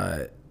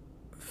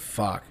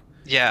 fuck.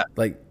 Yeah.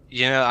 Like,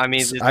 I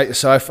mean,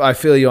 I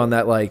feel you on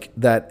that, like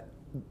that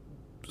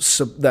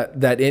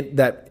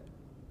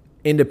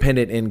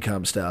independent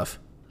income stuff.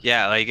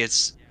 Yeah. Like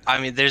there's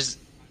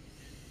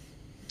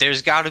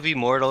got to be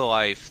more to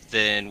life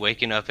than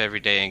waking up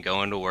every day and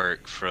going to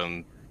work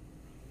from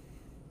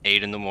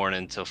 8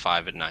 a.m. till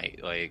 5 p.m.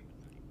 Like,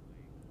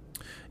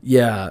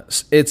 yeah,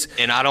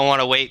 and I don't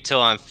want to wait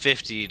till I'm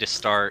 50 to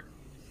start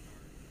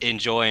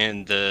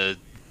enjoying the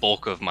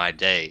bulk of my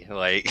day.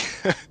 Like,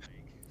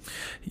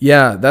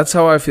 yeah, that's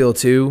how I feel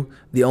too.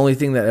 The only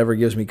thing that ever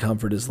gives me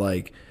comfort is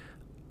like,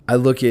 I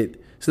look at,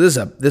 so this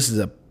is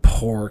a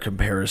poor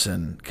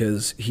comparison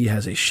because he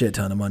has a shit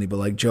ton of money, but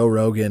like Joe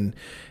Rogan,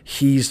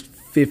 he's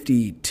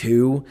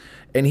 52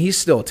 and he's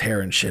still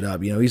tearing shit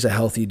up. He's a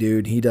healthy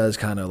dude. He does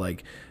kind of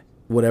like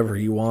whatever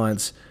he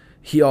wants.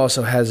 He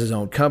also has his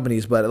own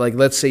companies, but like,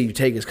 let's say you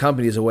take his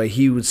companies away,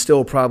 he would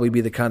still probably be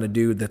the kind of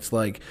dude that's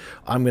like,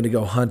 I'm going to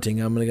go hunting.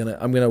 I'm going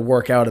to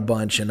work out a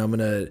bunch and I'm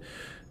going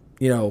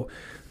to,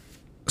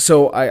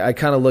 so I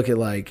kind of look at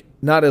like,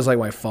 not as like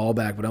my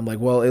fallback, but I'm like,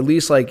 well, at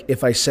least like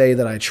if I say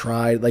that I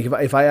tried, like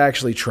if I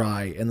actually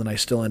try and then I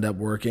still end up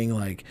working,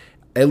 like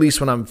at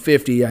least when I'm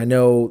 50, I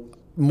know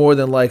more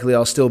than likely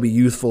I'll still be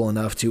youthful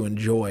enough to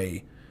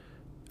enjoy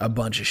a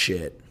bunch of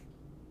shit.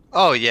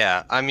 Oh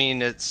yeah, I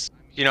mean it's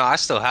I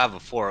still have a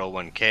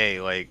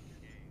 401k. Like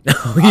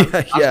Oh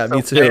yeah, I'm yeah,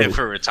 me still paying too.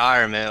 for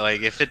retirement.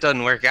 Like if it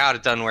doesn't work out,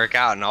 it doesn't work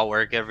out, and I'll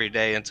work every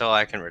day until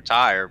I can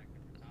retire.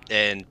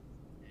 And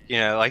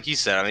like you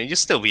said, I mean, you'll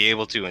still be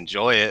able to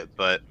enjoy it,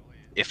 but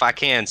if I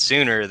can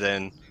sooner,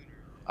 then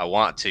I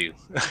want to.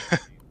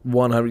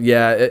 100,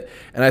 yeah,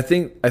 and I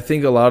think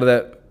a lot of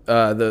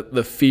that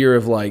the fear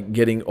of like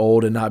getting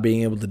old and not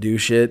being able to do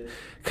shit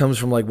comes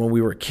from like when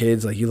we were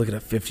kids. Like you look at a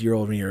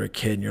 50-year-old when you're a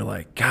kid and you're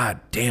like, God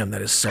damn,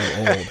 that is so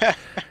old.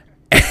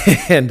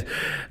 And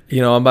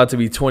I'm about to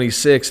be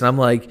 26 and I'm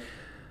like,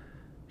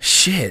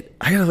 shit,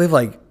 I gotta live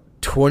like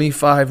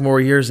 25 more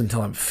years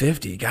until I'm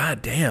 50.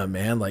 God damn,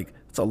 man, like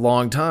it's a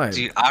long time.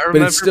 Dude, I But it's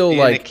remember still being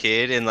a like,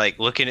 kid and like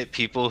looking at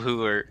people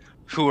who are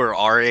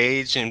our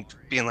age and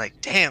being like,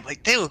 damn,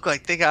 like they look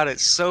like they got it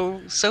so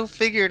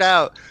figured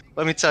out.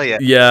 Let me tell you, I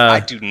yeah.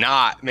 do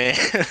not, man.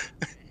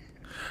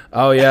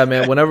 Oh yeah,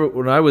 man. When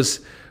I was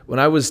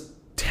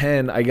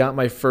 10, I got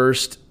my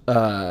first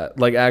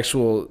like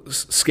actual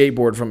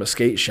skateboard from a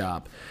skate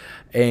shop,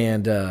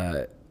 and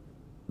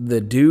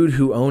the dude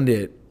who owned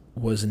it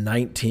was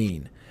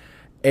 19.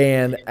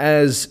 And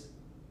as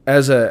a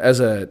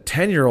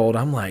 10-year-old,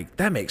 I'm like,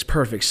 that makes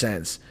perfect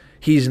sense.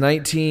 He's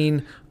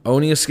 19,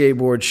 owning a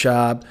skateboard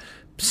shop,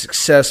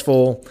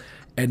 successful,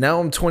 and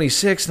now I'm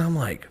 26, and I'm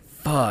like,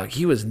 fuck,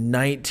 he was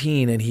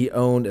 19 and he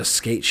owned a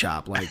skate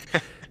shop. Like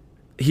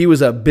he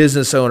was a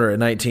business owner at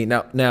 19.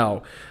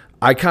 Now,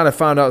 I kind of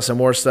found out some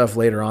more stuff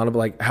later on,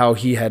 like how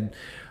he had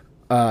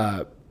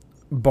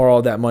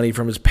borrowed that money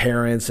from his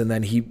parents, and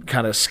then he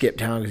kind of skipped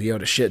town because he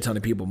owed a shit ton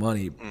of people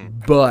money.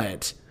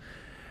 But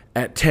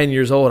at 10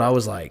 years old, I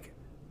was like,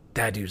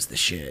 that dude's the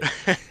shit.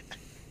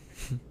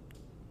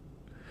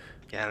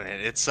 Yeah, man,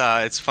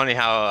 it's funny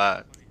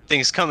how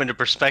things come into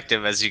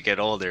perspective as you get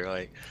older.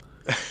 Like,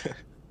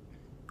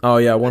 Oh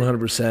yeah,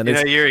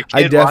 100%. you're a I kid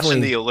watching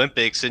definitely, the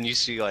Olympics and you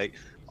see like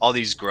all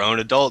these grown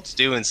adults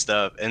doing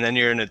stuff, and then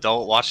you're an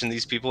adult watching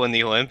these people in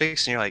the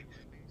Olympics, and you're like,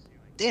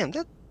 damn,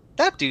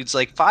 that dude's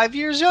like 5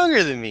 years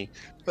younger than me.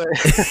 But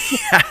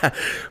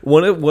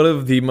one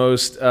of the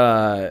most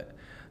oh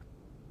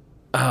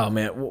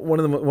man, one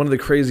of the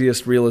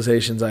craziest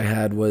realizations I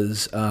had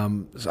was I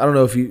don't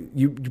know if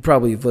you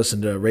probably have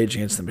listened to Rage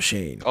Against the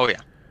Machine. oh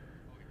yeah,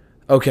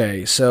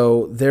 Okay,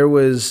 so there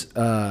was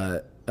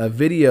a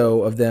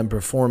video of them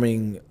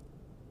performing.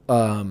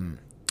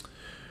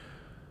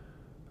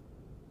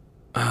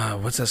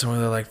 What's that song where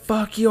they're like,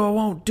 "Fuck you, I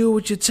won't do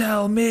what you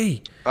tell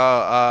me."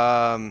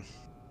 oh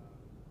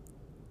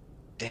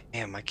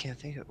damn, I can't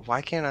think of.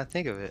 Why can't I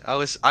think of it? I I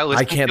listened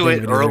can't to think it of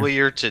it either.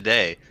 earlier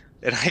today,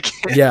 and I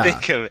can't Yeah,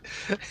 think of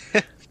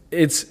it.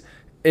 it's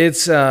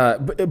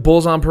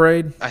Bulls on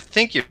Parade. I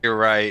think you're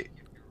right.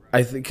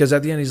 I think because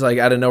at the end he's like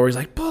out of nowhere he's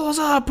like Bulls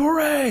on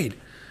Parade.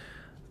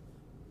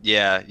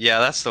 Yeah,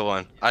 that's the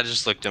one. I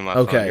just looked in my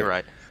phone. Okay, You're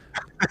right.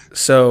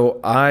 so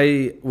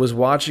I was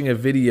watching a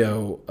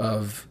video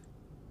of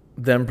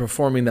them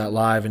performing that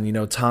live,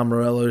 and Tom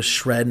Morello's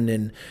shredding,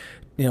 and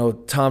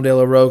Tom De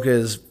La Roca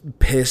is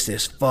pissed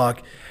as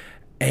fuck,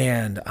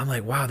 and I'm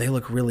like, wow, they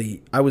look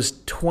really. I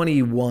was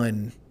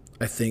 21,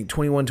 I think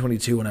 21,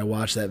 22 when I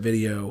watched that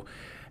video,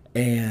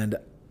 and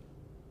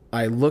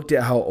I looked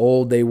at how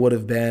old they would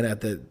have been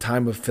at the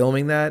time of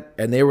filming that,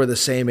 and they were the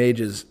same age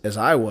as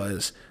I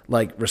was,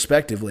 like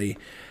respectively,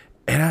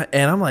 and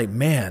I'm like,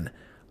 man,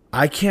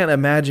 I can't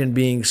imagine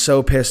being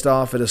so pissed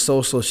off at a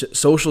social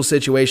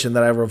situation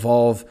that I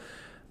revolve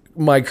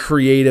my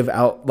creative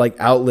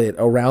outlet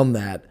around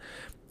that,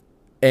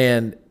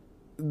 and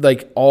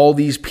like all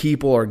these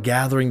people are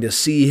gathering to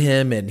see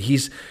him, and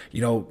he's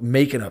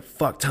making a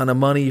fuck ton of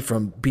money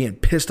from being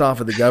pissed off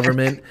at the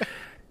government,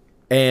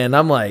 and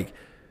I'm like,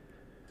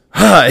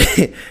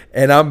 hi,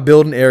 and I'm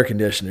building air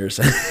conditioners.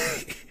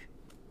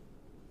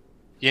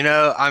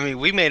 I mean,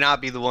 we may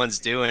not be the ones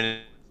doing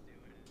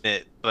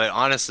it, but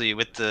honestly,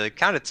 with the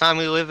kind of time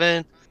we live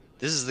in,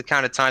 this is the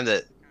kind of time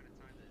that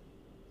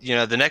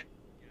the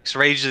next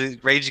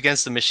Rage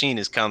Against the Machine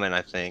is coming,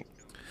 I think.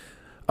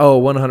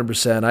 Oh,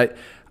 100%.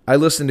 I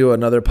listened to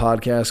another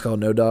podcast called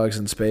No Dogs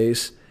in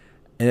Space,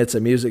 and it's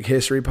a music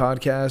history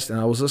podcast, and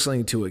I was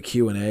listening to a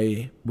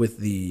Q&A with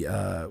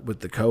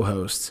the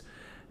co-hosts,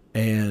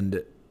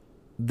 and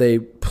they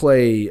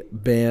play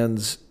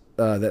bands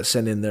that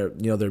send in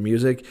their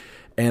music,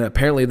 and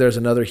apparently there's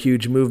another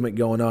huge movement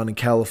going on in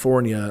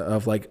California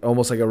of like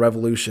almost like a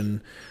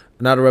revolution,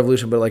 not a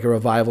revolution, but like a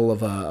revival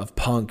of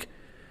punk,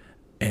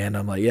 and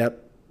I'm like,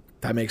 yep,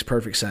 that makes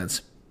perfect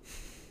sense.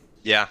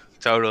 Yeah,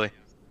 totally.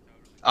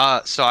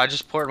 So I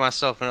just poured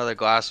myself another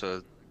glass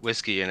of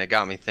whiskey, and it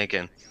got me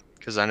thinking,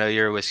 because I know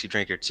you're a whiskey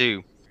drinker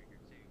too.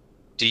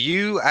 Do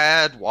you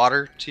add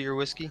water to your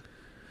whiskey?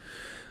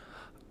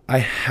 I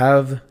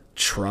have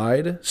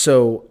tried.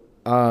 So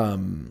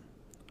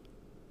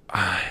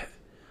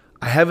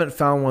I haven't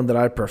found one that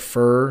I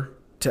prefer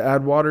to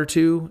add water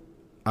to.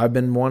 I've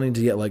been wanting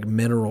to get like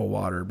mineral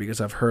water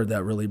because I've heard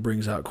that really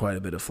brings out quite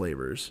a bit of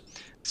flavors.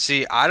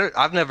 See,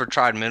 I've never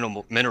tried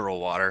mineral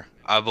water.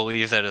 I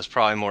believe that it's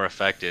probably more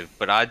effective,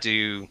 but I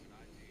do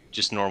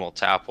just normal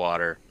tap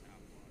water.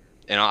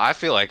 And I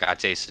feel like I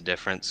taste the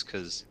difference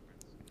because,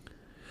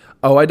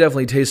 Oh, I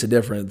definitely taste the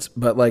difference,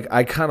 but like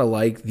I kind of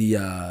like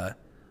the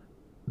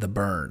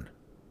burn.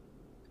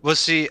 well,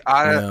 see, You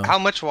know, how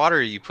much water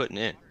are you putting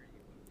in?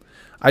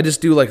 I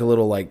just do like a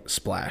little like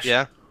splash.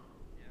 Yeah,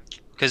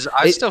 because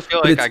I still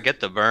feel But like it's I get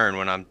the burn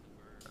when I'm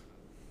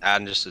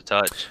adding just a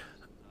touch.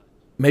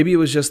 maybe it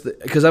was just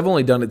because I've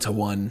only done it to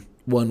one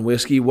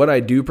whiskey. What I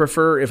do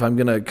prefer if I'm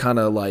gonna kind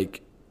of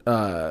like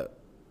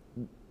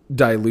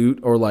dilute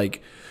or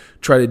like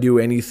try to do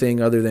anything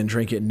other than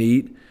drink it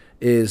neat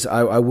is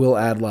I will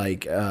add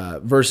like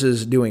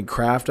versus doing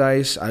craft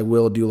ice, I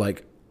will do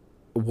like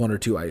one or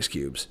two ice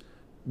cubes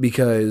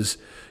because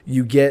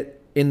you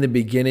get in the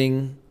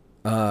beginning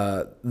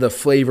the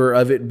flavor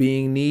of it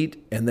being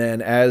neat, and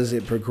then as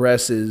it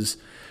progresses,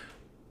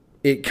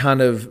 it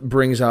kind of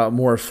brings out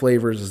more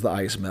flavors as the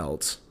ice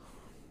melts.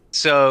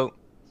 So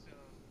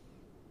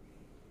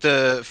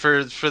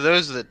for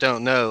those that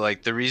don't know,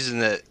 like the reason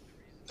that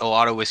a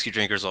lot of whiskey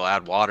drinkers will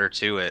add water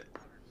to it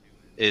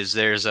is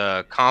there's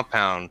a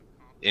compound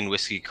in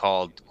whiskey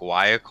called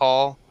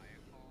guaiacol,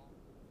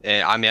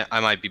 and I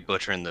might be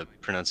butchering the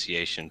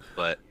pronunciation,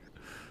 but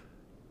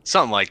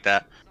something like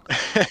that.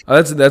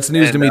 That's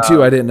news to And me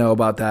too. I didn't know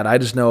about that. I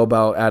just know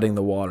about adding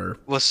the water.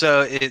 well,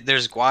 so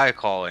there's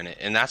guaiacol in it,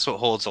 and that's what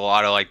holds a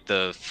lot of like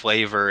the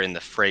flavor and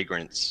the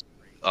fragrance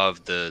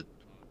of the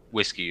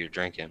whiskey you're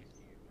drinking.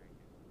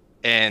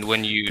 And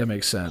when you That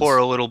makes pour sense.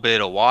 a little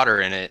bit of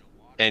water in it,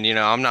 and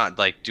I'm not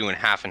like doing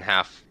half and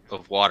half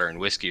of water and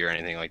whiskey or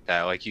anything like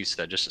that. Like you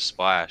said, just a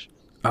splash.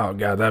 Oh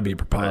god, that'd be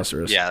But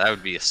preposterous. yeah, that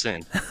would be a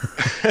sin.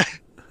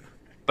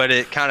 But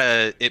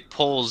it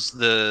pulls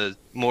the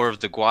more of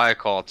the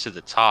guaiacol to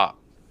the top,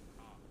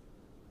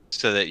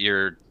 so that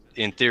you're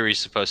in theory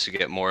supposed to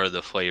get more of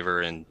the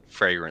flavor and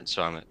fragrance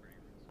from it.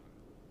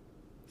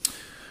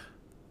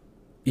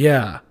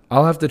 Yeah,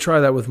 I'll have to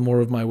try that with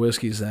more of my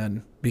whiskeys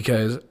then,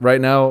 because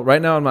right now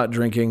I'm not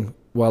drinking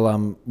while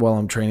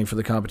I'm training for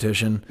the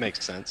competition.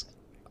 Makes sense.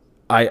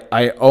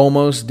 I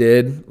almost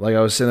did. Like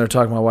I was sitting there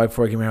talking to my wife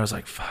before I came here. I was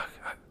like, "Fuck,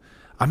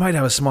 I might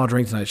have a small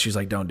drink tonight." She's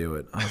like, "Don't do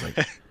it." I was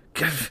like,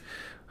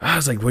 I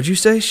was like, "What'd you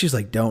say?" She's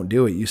like, "Don't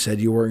do it. You said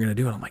you weren't gonna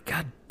do it." I'm like,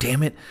 "God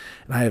damn it!"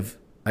 And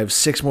I have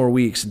 6 more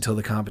weeks until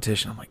the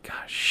competition. I'm like,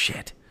 "Gosh,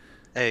 shit."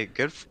 Hey,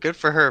 good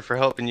for her for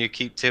helping you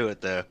keep to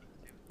it though.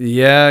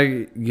 Yeah,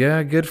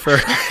 good for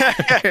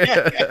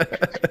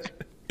her.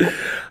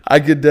 I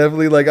could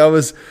definitely like I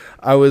was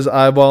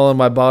eyeballing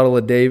my bottle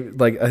of Dave,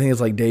 like I think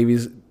it's like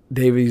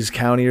Davies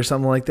County or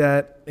something like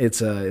that.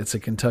 It's a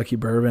Kentucky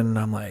bourbon, and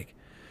I'm like,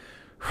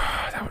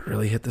 that would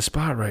really hit the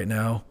spot right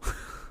now.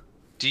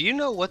 Do you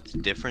know what the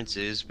difference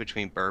is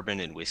between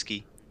bourbon and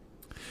whiskey?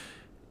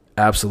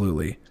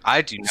 Absolutely.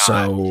 I do not.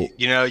 So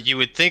You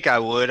would think I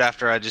would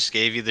after I just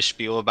gave you the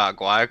spiel about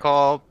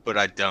guaiacol, but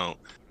I don't.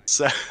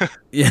 So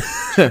yeah.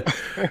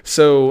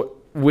 So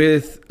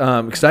with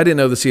because I didn't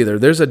know this either.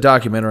 There's a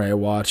documentary I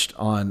watched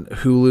on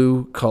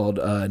Hulu called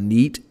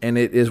Neat, and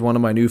it is one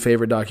of my new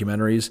favorite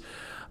documentaries.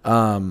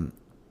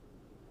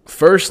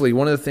 Firstly,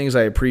 one of the things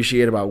I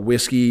appreciate about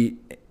whiskey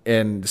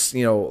and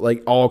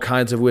like all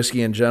kinds of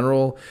whiskey in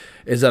general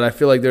is that I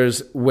feel like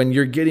when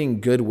you're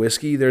getting good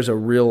whiskey, there's a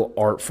real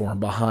art form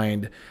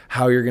behind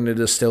how you're going to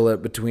distill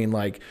it, between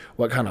like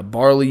what kind of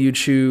barley you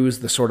choose,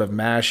 the sort of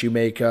mash you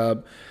make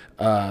up,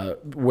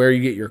 where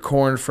you get your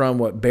corn from,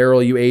 what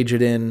barrel you age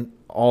it in,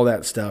 all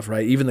that stuff,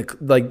 right? Even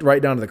like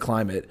right down to the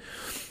climate.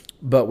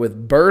 But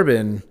with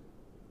bourbon,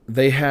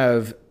 they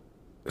have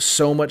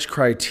so much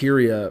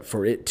criteria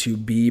for it to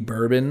be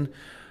bourbon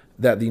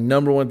that the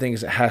number one thing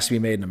is it has to be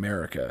made in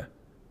America.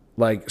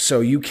 Like,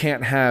 so you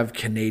can't have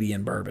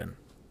Canadian bourbon.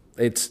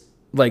 It's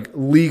like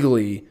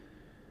legally,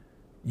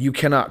 you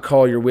cannot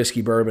call your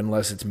whiskey bourbon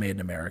unless it's made in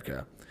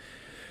America.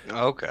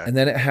 okay. And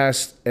then it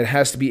has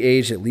to be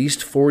aged at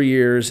least 4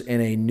 years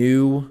in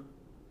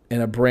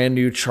a brand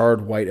new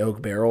charred white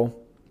oak barrel.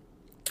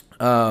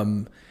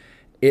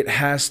 It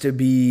has to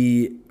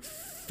be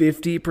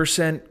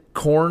 50%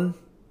 corn,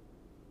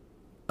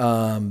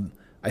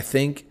 I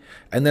think.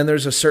 And then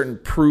there's a certain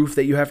proof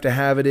that you have to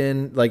have it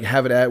in, like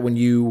have it at when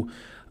you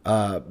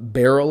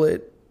barrel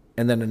it,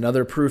 and then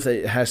another proof that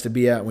it has to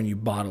be at when you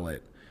bottle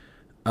it.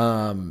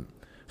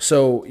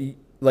 So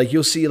like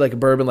you'll see like a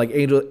bourbon like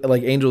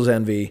Angel's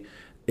Envy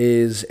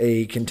is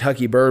a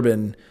Kentucky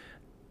bourbon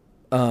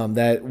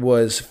that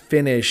was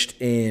finished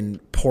in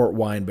port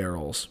wine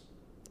barrels.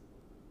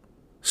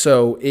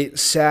 So it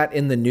sat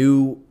in the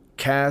new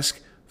cask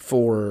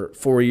for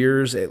 4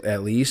 years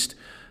at least.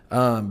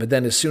 But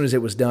then as soon as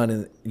it was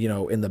done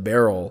in the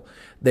barrel,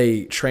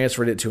 they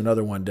transferred it to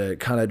another one to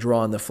kind of draw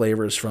on the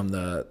flavors from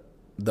the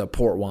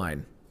port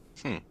wine.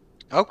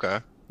 Okay.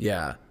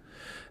 Yeah.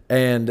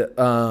 And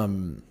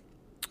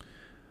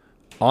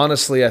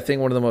honestly, I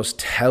think one of the most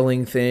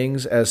telling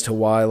things as to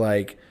why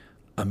like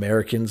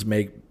Americans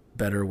make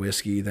better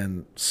whiskey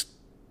than,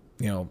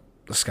 you know,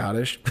 the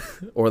Scottish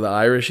or the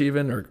Irish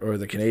even, or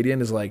the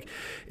Canadian is like,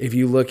 if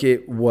you look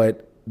at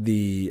what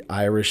the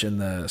Irish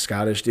and the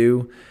Scottish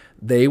do,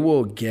 they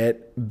will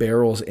get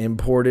barrels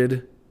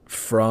imported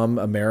from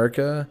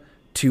America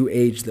to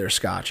age their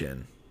Scotch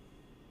in.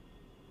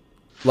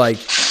 Like,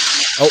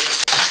 oh,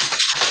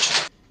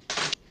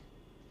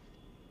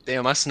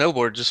 Damn, my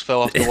snowboard just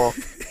fell off the wall.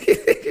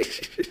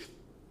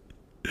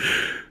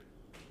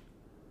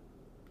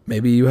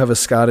 maybe you have a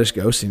Scottish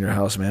ghost in your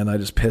house, man. I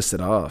just pissed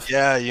it off.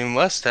 Yeah, you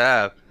must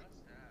have.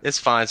 It's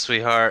fine,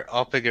 sweetheart.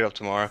 I'll pick it up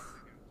tomorrow.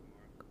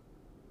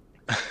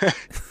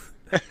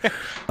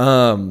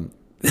 The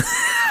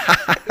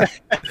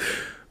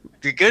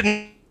good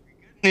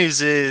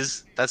news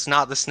is that's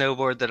not the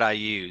snowboard that I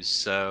use,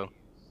 so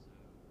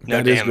no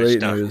That is damage great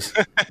done. news.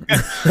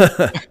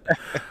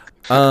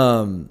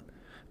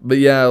 But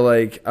yeah,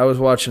 like I was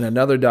watching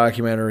another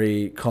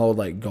documentary called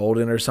like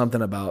Golden or something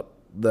about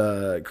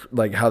the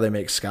like how they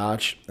make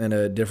Scotch and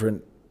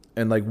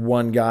like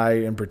one guy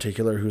in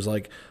particular who's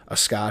like a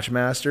Scotch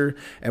master.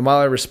 And while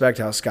I respect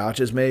how Scotch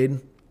is made,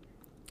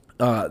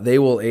 they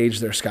will age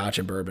their Scotch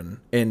in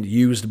bourbon and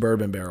used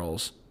bourbon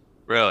barrels.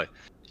 Really?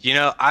 You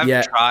know, I've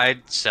Yeah.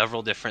 tried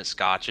several different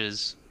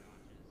scotches,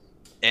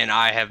 and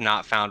I have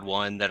not found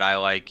one that I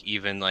like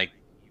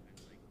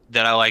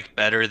that I like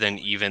better than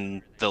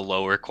even the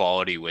lower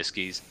quality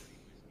whiskeys.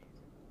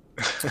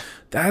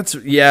 That's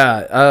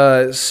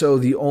yeah. So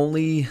the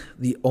only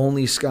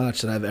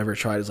Scotch that I've ever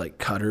tried is like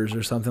Cutters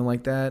or something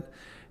like that,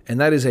 and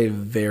that is a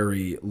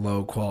very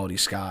low quality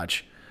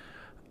Scotch.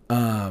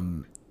 But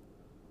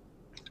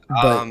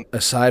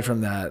aside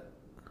from that,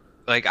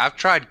 Like I've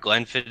tried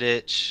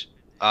Glenfiddich.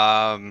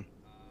 That's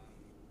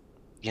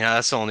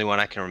the only one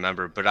I can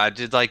remember. But I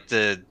did like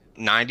the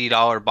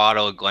 $90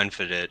 bottle of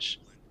Glenfiddich,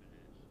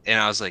 and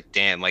I was like,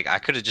 damn, like I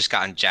could have just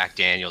gotten Jack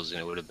Daniels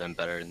and it would have been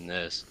better than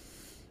this.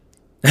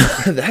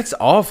 that's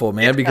awful,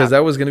 man. Yeah. Because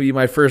that was going to be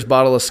my first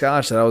bottle of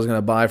Scotch that I was going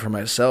to buy for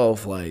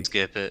myself. Like,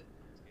 Skip it.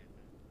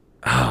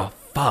 oh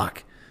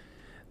fuck,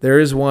 there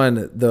is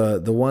one.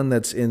 The one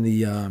that's in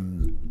the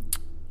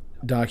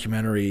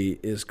documentary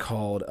is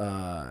called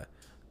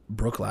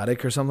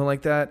Brookladdick or something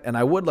like that, and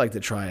I would like to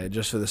try it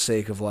just for the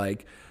sake of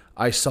like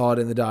I saw it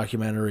in the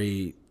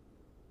documentary.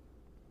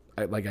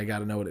 I got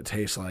to know what it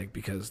tastes like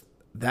because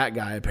that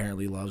guy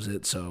apparently loves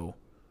it, so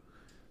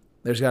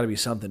there's got to be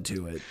something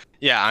to it.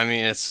 Yeah, I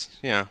mean it's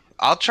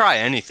I'll try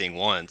anything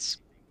once,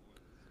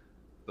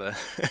 but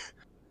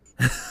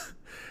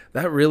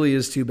That really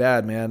is too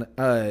bad, man.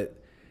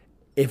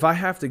 If I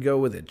have to go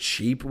with a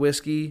cheap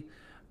whiskey,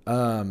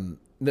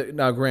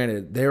 now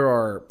granted, there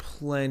are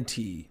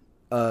plenty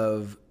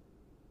of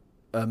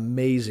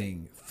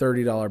amazing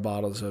 $30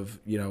 bottles of,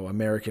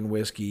 American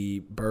whiskey,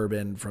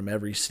 bourbon from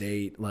every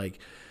state,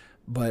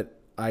 but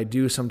I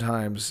do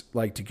sometimes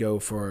like to go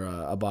for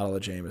a bottle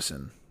of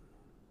Jameson.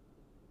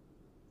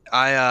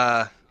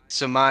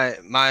 so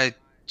my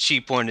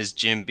cheap one is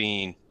Jim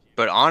Beam,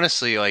 but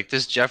honestly, like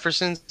this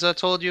Jefferson's I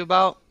told you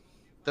about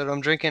that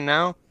I'm drinking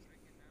now.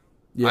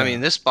 Yeah. I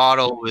mean, this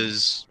bottle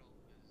is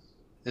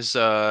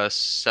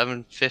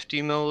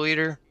 750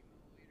 milliliter,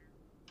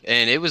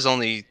 and it was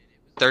only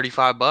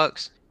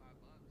 $35.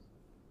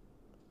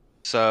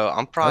 So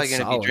I'm probably That's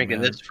gonna solid, be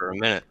drinking man. this for a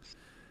minute.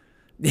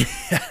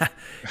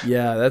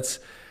 Yeah, that's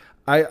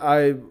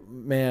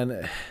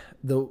man,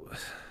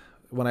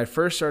 when I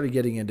first started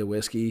getting into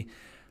whiskey,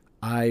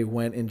 I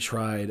went and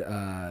tried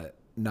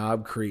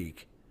Knob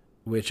Creek,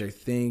 which I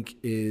think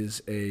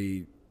is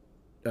a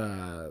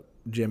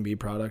Jim B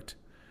product.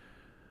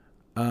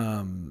 But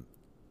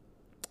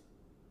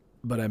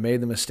I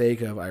made the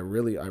mistake of I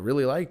really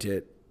liked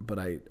it, but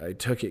I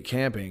took it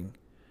camping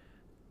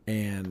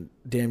and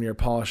damn near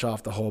polish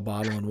off the whole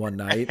bottle in one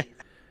night.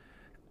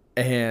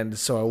 And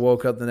so I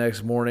woke up the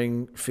next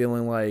morning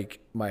feeling like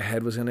my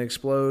head was going to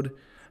explode.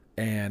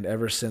 And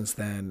ever since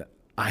then,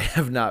 I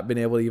have not been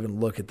able to even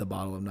look at the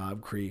bottle of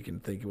Knob Creek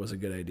and think it was a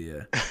good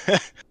idea.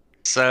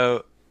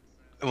 So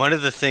one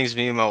of the things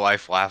me and my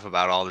wife laugh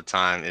about all the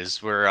time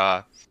is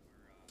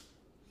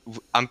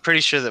I'm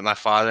pretty sure that my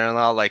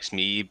father-in-law likes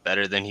me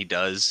better than he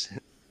does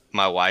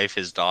my wife,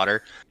 his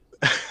daughter.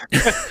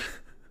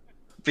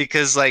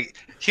 Because like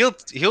he'll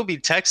be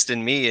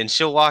texting me and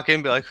she'll walk in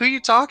and be like, "Who you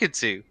talking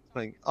to?"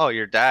 Like, "Oh,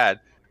 your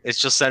dad." And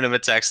she'll send him a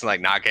text and like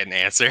not get an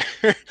answer.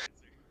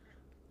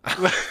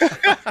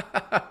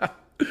 But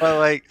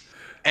like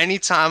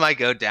anytime I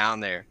go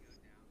down there,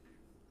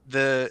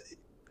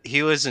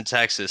 he lives in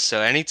Texas,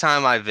 so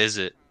anytime I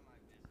visit,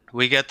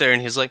 we get there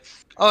and he's like,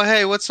 "Oh,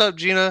 hey, what's up,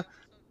 Gina?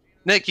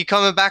 Nick, you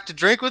coming back to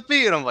drink with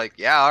me?" And I'm like,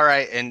 "Yeah, all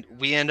right." And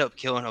we end up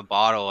killing a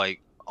bottle like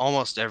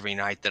almost every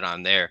night that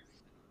I'm there.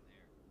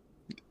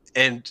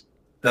 And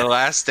the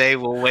last day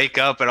we'll wake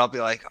up and I'll be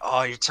like,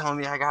 "Oh, you're telling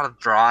me I gotta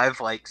drive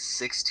like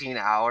 16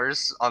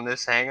 hours on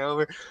this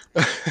hangover?"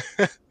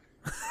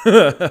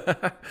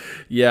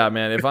 Yeah,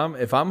 man. If I'm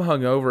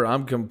hungover,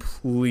 I'm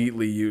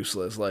completely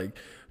useless. Like,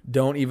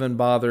 don't even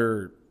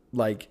bother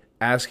like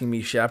asking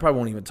me shit, I probably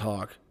won't even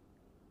talk.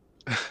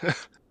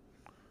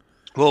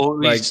 Well, what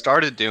we Like,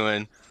 started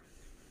doing,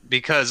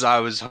 because I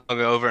was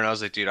hungover and I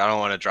was like, dude, I don't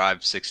want to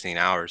drive 16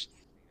 hours,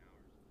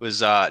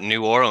 was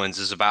New Orleans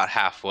is about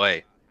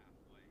halfway.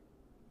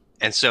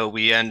 And so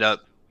we end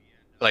up,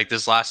 like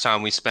this last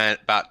time, we spent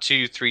about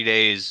 2, 3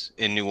 days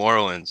in New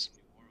Orleans.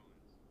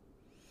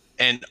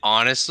 And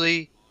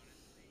honestly,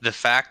 the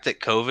fact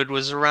that COVID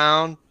was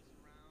around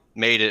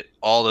made it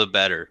all the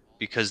better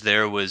because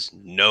there was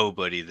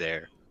nobody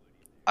there.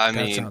 I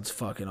that mean, sounds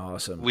fucking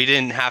awesome. we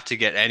didn't have to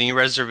get any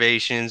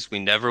reservations. We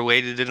never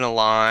waited in a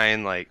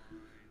line. Like,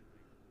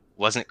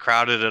 wasn't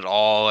crowded at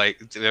all.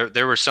 Like,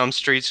 there were some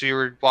streets we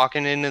were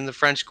walking in the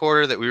French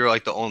Quarter that we were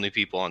like the only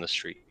people on the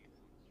street.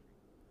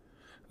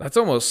 That's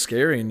almost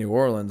scary in New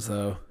Orleans,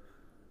 though.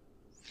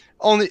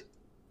 Only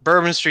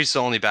Bourbon Street's the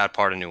only bad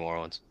part of New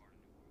Orleans.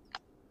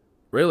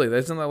 Really?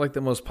 Isn't that like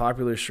the most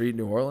popular street in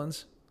New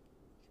Orleans?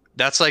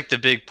 That's like the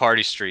big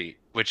party street,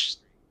 which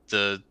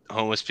the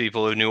homeless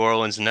people of New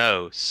Orleans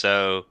know.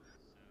 So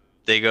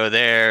they go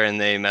there and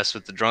they mess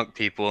with the drunk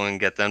people and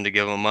get them to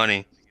give them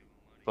money.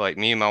 But like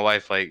me and my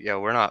wife, like, yeah,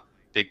 we're not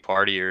big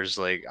partiers.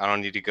 Like, I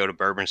don't need to go to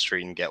Bourbon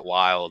Street and get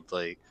wild.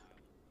 Like,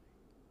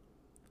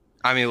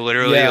 I mean,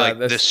 literally, Yeah, like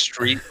the that's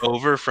street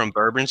over from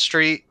Bourbon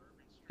Street,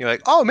 you're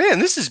like, oh man,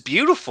 this is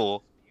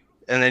beautiful.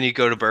 And then you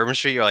go to Bourbon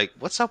Street, you're like,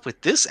 what's up with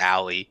this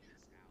alley?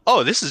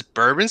 Oh, this is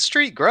Bourbon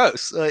Street?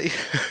 Gross. Like,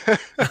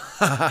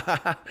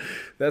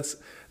 that's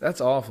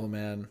that's awful,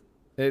 man.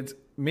 It's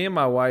me and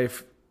my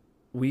wife.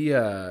 We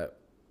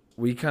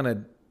kind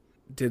of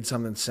did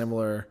something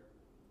similar.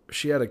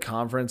 She had a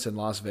conference in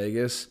Las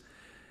Vegas,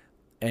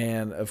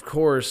 and of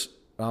course,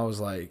 I was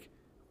like,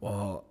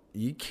 "Well,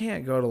 you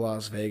can't go to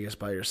Las Vegas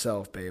by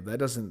yourself, babe. That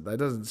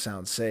doesn't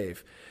sound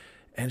safe."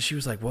 And she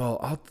was like,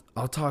 "Well,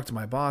 I'll talk to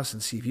my boss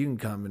and see if you can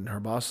come." And her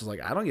boss was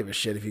like, "I don't give a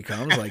shit if he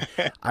comes. Like,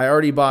 I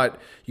already bought.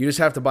 You just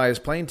have to buy his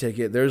plane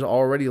ticket. There's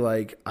already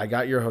like I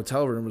got your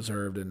hotel room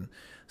reserved." And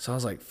so I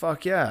was like,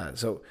 "Fuck yeah!"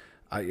 So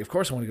of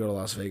course I want to go to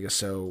Las Vegas.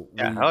 So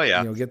yeah, we, hell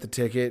yeah. get the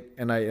ticket,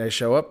 and I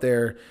show up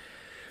there,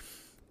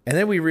 and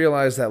then we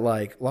realized that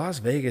like Las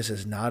Vegas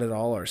is not at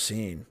all our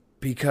scene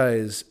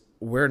because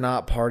we're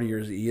not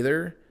partiers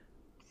either.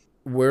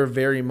 We're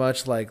very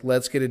much like,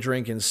 let's get a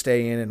drink and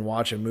stay in and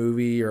watch a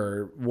movie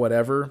or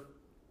whatever.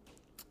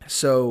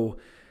 So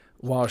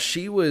while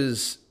she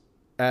was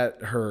at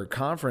her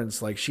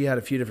conference, like she had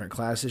a few different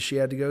classes she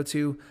had to go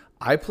to.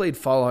 I played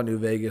Fallout New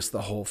Vegas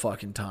the whole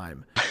fucking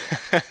time.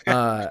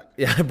 Yeah,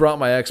 I brought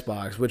my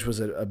Xbox, which was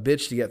a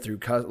bitch to get through,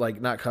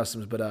 like not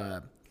customs,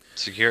 but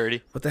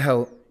Security. what the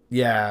hell?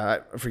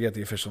 Yeah, I forget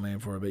the official name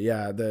for it, but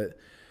yeah, the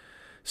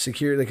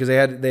security, because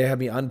they had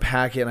me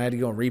unpack it and I had to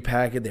go and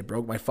repack it. They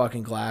broke my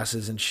fucking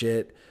glasses and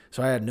shit,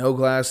 so I had no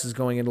glasses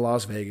going into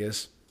Las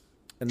Vegas.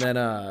 And then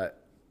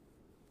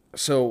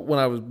so while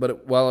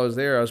I was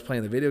there, I was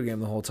playing the video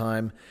game the whole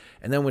time.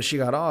 And then when she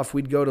got off,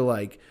 we'd go to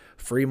like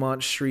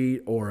Fremont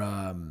Street or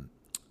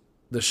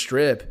the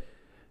Strip,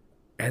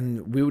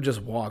 and we would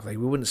just walk. Like,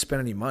 we wouldn't spend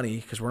any money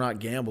because we're not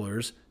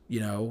gamblers,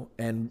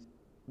 and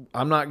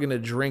I'm not going to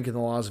drink in the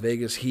Las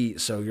Vegas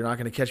heat, so you're not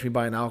going to catch me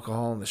buying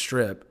alcohol on the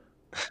Strip.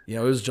 It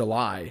was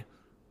July.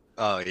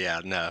 Oh yeah,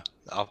 no,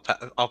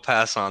 I'll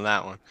pass on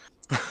that one.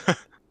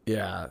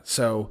 Yeah.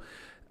 So,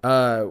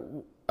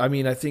 I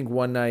mean, I think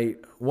one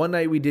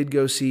night we did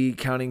go see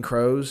Counting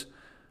Crows,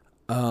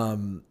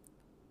 and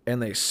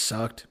they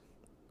sucked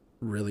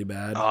really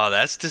bad. Oh,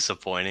 that's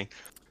disappointing.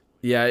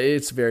 Yeah,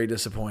 it's very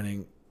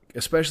disappointing,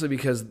 especially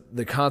because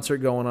the concert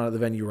going on at the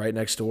venue right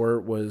next door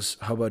was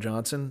Hobo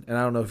Johnson, and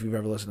I don't know if you've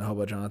ever listened to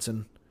Hobo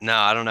Johnson. No,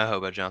 I don't know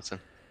Hobo Johnson.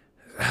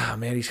 Oh,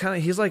 man,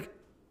 he's like,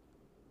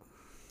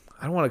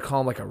 I don't want to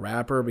call him like a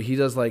rapper, but he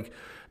does like,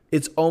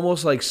 it's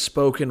almost like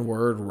spoken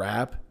word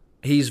rap.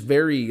 He's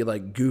very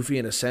like goofy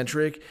and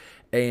eccentric,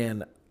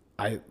 and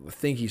I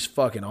think he's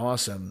fucking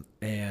awesome.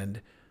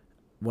 And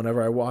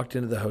whenever I walked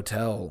into the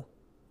hotel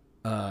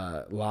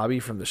lobby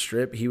from the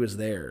Strip, he was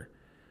there,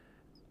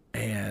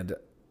 and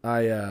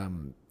I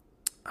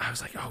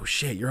was like, "Oh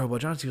shit, you're Hobo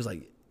Johnson." He was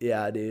like,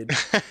 "Yeah, dude."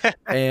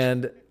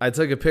 And I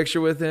took a picture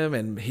with him,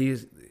 and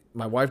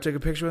my wife took a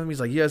picture with him. He's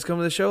like, "You guys come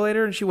to the show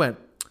later?" And she went,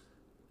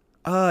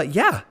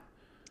 yeah.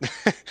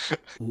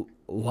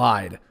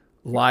 Lied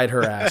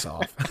her ass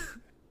off.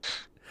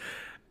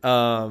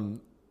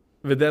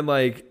 But then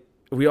like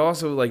we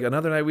also like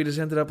another night we just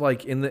ended up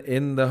like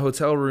in the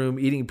hotel room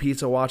eating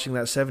pizza, watching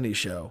that 70s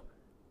show.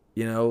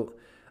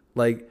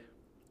 Like,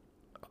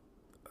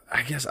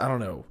 I guess, I don't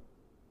know.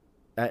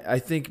 I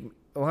think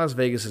Las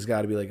Vegas has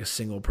got to be like a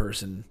single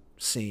person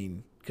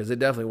scene, because it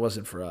definitely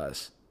wasn't for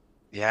us.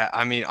 Yeah,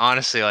 I mean,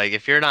 honestly, like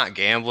if you're not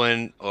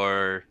gambling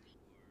or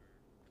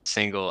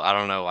single, I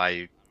don't know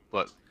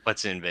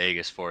what's in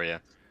Vegas for you.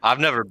 I've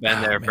never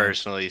been there Man.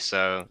 personally,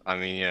 so I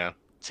mean,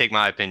 take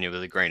my opinion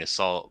with a grain of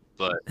salt.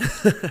 But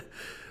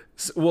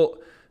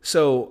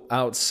So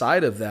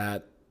outside of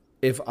that,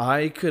 if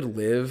I could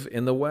live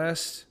in the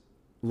West,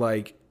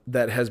 like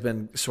that has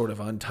been sort of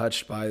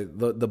untouched by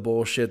the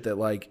bullshit that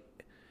like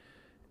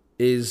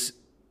is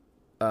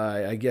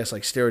I guess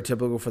like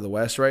stereotypical for the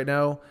West right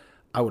now,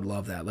 I would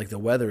love that. Like the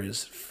weather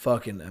is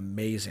fucking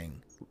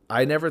amazing.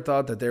 I never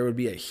thought that there would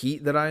be a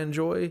heat that I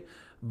enjoy,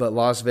 but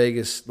Las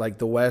Vegas, like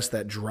the West,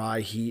 that dry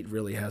heat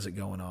really has it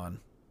going on.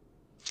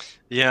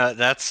 Yeah,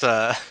 that's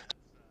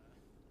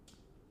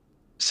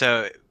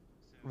so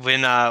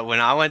when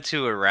I went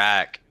to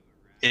Iraq,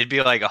 it'd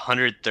be like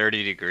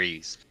 130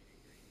 degrees,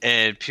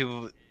 and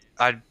people,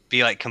 I'd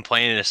be like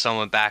complaining to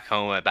someone back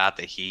home about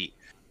the heat,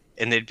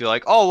 and they'd be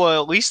like, "Oh,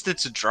 well, at least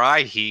it's a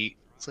dry heat."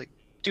 It's like,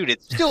 dude,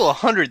 it's still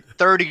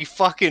 130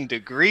 fucking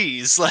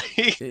degrees.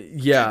 Like,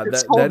 Yeah,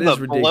 it's that holding a is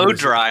blow ridiculous.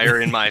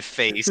 dryer in my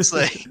face.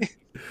 Like,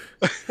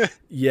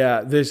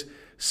 Yeah, there's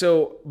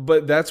so,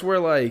 but that's where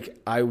like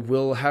I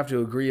will have to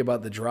agree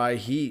about the dry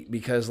heat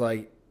because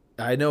like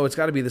I know it's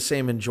got to be the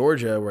same in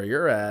Georgia where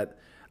you're at.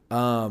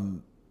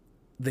 Um,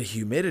 the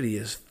humidity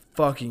is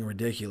fucking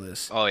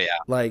ridiculous. oh yeah,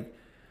 Like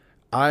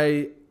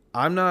I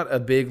I'm not a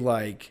big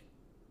like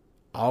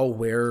I'll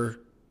wear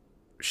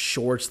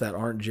shorts that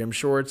aren't gym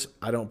shorts.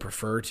 I don't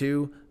prefer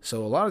to.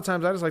 So a lot of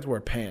times I just like to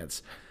wear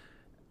pants.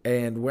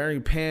 And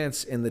wearing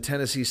pants in the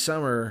Tennessee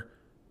summer,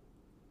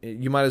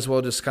 you might as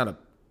well just kind of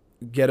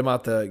get them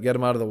out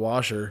of the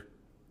washer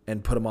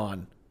and put them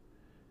on.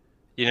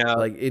 you know,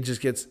 Like it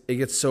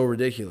gets so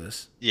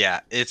ridiculous.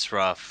 yeah, it's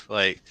rough.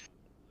 Like,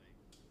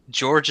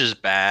 Georgia's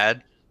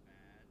bad.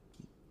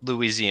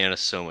 Louisiana's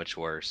so much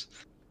worse.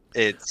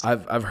 It's,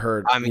 I've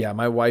heard. I mean, Yeah,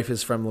 my wife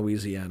is from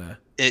Louisiana.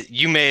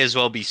 you may as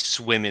well be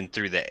swimming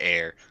through the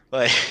air.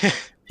 Like,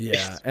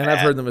 Yeah, it's and I've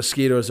bad. heard the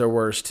mosquitoes are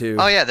worse too.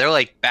 Oh yeah, they're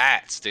like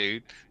bats,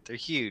 dude. They're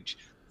huge.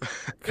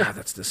 God,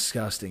 that's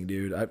disgusting,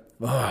 dude.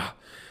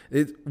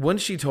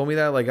 Once she told me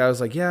that, like I was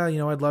like, yeah,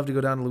 I'd love to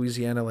go down to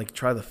Louisiana, like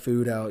try the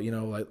food out.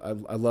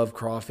 I love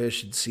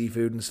crawfish and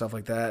seafood and stuff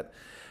like that.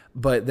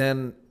 But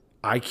then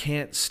I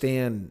can't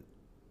stand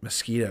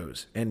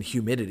mosquitoes and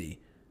humidity.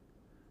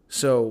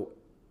 So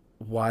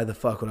why the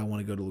fuck would I want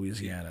to go to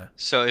Louisiana?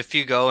 So if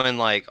you go in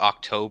like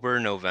October,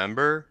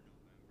 November,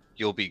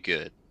 you'll be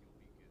good.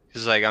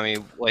 Cause like, I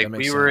mean, That like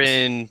makes we were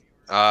sense.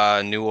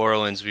 in New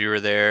Orleans. We were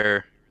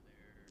there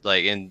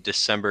like in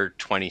December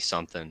 20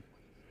 something,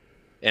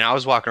 and I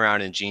was walking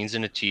around in jeans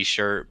and a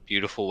t-shirt,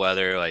 beautiful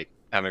weather, like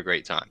having a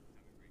great time.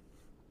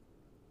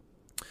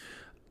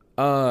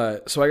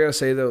 So I gotta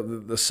say though,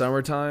 the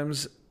summer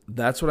times,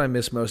 that's what I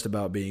miss most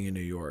about being in New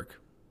York.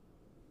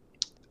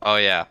 Oh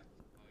yeah,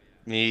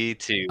 me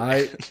too.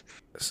 I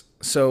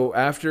so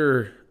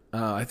after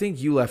I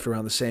think you left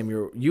around the same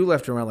year. You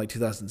left around like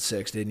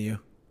 2006, didn't you?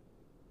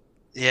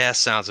 Yeah,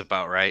 sounds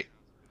about right.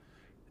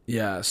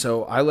 Yeah.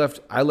 So I left.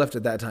 I left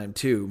at that time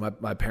too.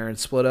 My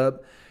parents split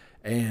up,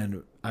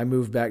 and I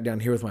moved back down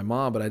here with my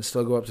mom. But I'd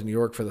still go up to New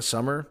York for the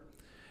summer,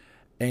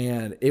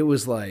 and it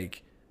was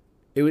like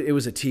it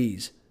was a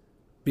tease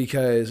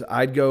because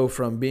I'd go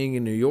from being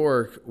in New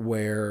York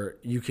where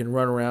you can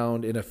run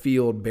around in a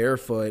field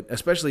barefoot,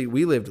 especially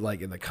we lived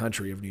like in the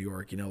country of New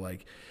York,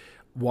 like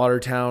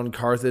Watertown,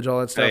 Carthage, all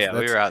that Oh stuff. yeah,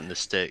 we were out in the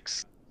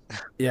sticks.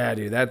 Yeah,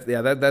 dude. That's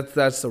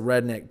the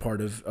redneck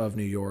part of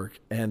New York.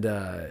 And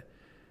I'd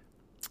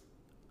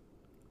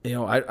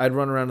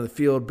run around in the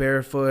field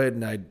barefoot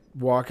and I'd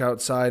walk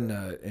outside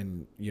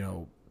in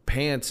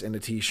pants and a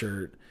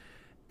t-shirt,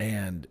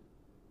 and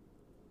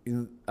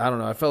I don't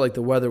know. I felt like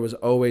the weather was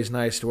always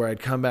nice to where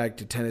I'd come back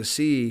to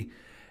Tennessee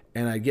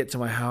and I'd get to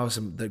my house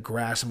and the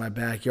grass in my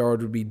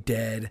backyard would be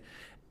dead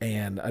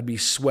and I'd be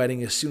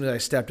sweating as soon as I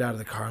stepped out of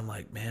the car. I'm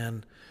like,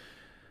 man,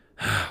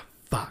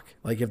 fuck.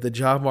 Like if the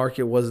job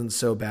market wasn't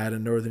so bad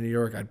in Northern New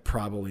York, I'd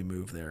probably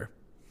move there.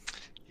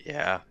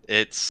 Yeah,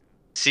 it's,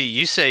 see,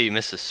 you say you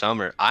miss the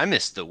summer. I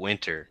miss the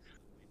winter.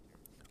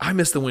 I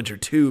miss the winter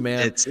too,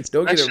 man. It's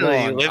Don't get it especially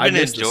wrong. I living in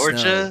miss the snow.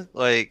 Georgia,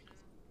 like,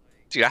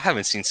 dude, I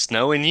haven't seen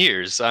snow in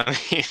years. I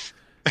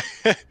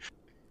mean,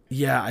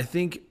 Yeah, I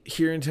think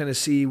here in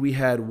Tennessee we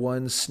had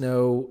one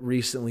snow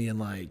recently in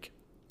like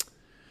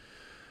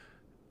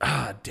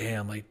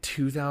like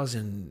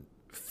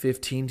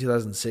 2015,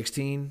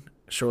 2016,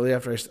 shortly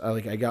after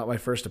I got my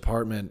first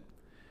apartment,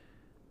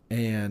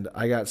 and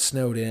I got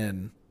snowed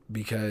in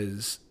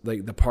because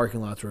like the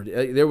parking lots were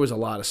there was a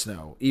lot of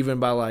snow. Even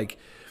by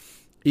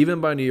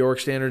New York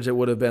standards it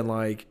would have been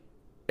like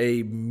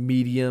a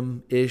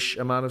medium-ish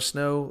amount of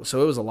snow.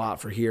 So it was a lot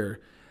for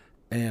here.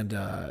 And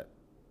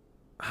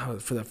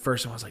for the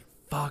first time I was like,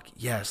 fuck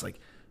yes, like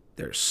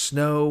there's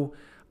snow.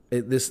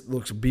 This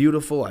looks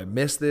beautiful. I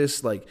miss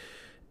this. Like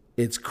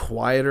it's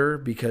quieter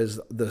because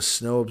the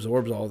snow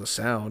absorbs all the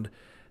sound.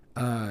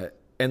 And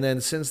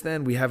then since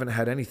then we haven't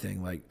had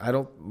anything. Like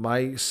my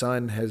oldest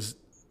son has,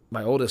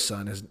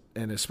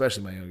 and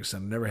especially my youngest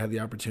son, never had the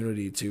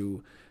opportunity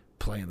to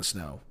play in the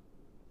snow.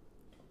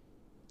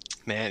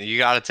 man, you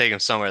got to take them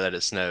somewhere that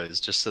it snows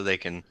just so they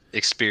can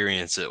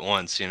experience it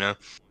once, you know?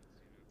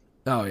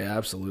 Oh yeah,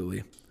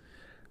 absolutely.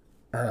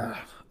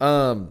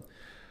 Um,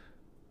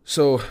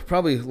 so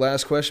probably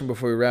last question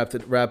before we wrap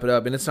it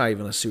up, and it's not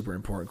even a super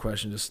important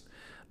question, just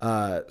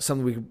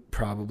something we could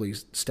probably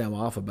stem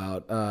off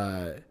about.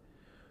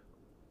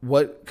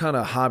 What kind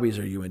of hobbies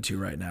are you into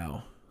right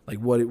now? Like,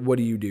 what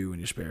do you do in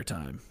your spare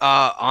time?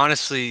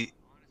 Honestly,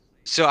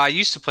 so I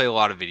used to play a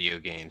lot of video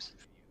games,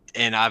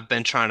 and I've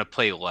been trying to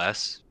play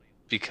less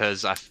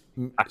because I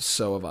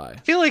So have I.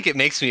 feel like it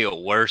makes me a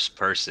worse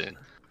person.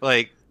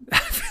 Like,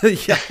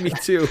 Yeah, me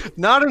too.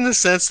 not in the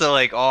sense that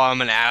like, oh,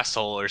 I'm an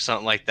asshole or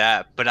something like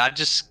that, but I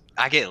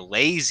get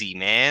lazy,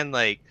 man.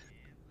 Like,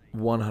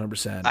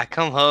 100%. I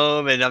come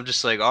home and I'm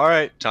just like, all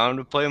right, time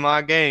to play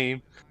my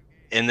game.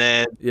 And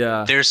then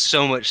Yeah. there's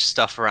so much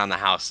stuff around the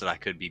house that I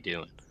could be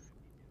doing.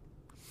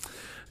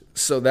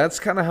 So that's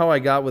kind of how I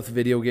got with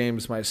video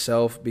games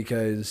myself,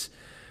 because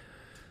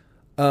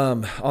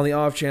on the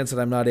off chance that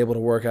I'm not able to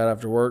work out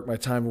after work, my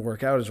time to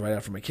work out is right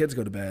after my kids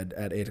go to bed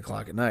at 8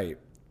 o'clock at night.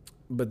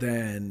 But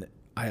then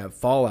I have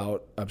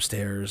Fallout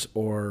upstairs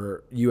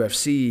or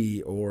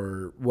UFC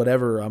or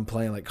whatever I'm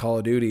playing, like Call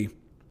of Duty.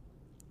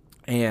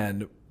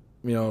 And,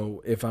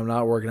 if I'm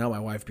not working out, my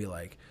wife be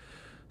like,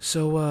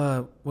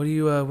 so what are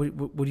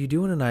you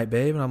doing tonight,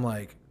 babe? And I'm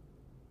like,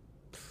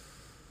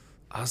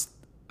 I was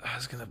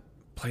going to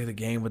play the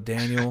game with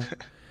Daniel.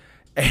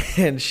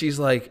 And she's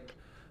like,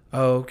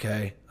 oh,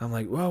 okay. I'm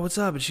like, well, what's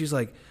up? And she's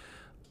like,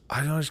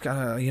 I don't just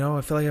gotta,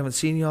 I feel like I haven't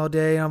seen you all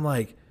day. And I'm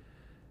like,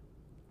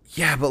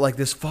 yeah, but like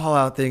this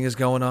Fallout thing is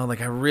going on. Like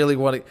I really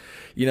want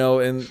to,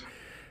 and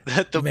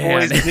That the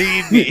man. boys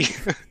need me.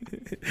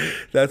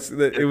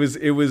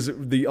 It was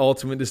the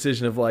ultimate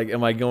decision of like,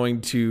 am I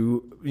going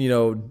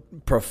to,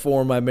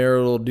 perform my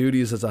marital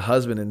duties as a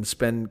husband and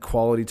spend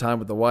quality time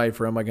with the wife,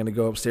 or am I going to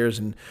go upstairs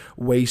and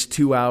waste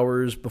 2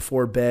 hours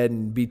before bed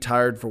and be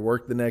tired for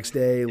work the next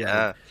day?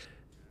 Yeah. Like,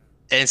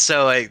 And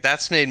so like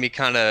that's made me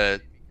kind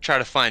of try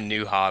to find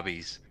new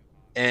hobbies.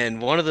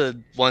 And one of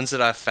the ones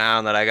that I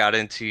found that I got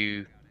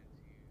into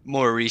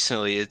more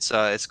recently, it's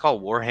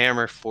called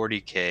Warhammer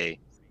 40K.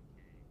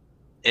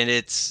 And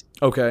it's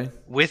okay.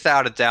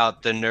 without a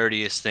doubt the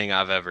nerdiest thing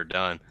I've ever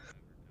done.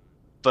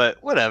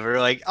 But whatever,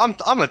 like I'm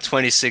a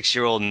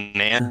 26-year-old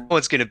man. No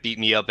one's gonna beat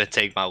me up and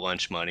take my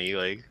lunch money.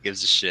 Like,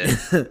 gives a shit.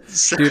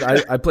 Dude,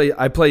 I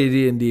play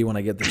D&D when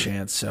I get the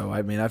chance, so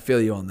I mean I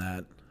feel you on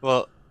that.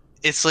 Well,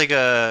 it's like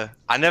I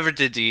never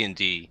did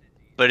D&D,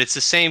 but it's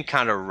the same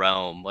kind of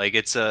realm. Like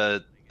it's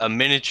a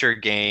miniature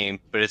game,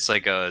 but it's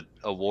like a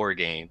war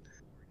game.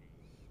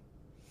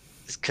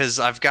 Because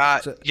I've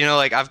got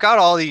I've got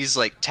all these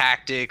like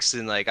tactics,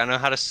 and like I know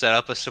how to set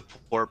up a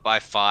support by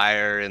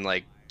fire and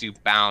like do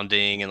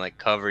bounding and like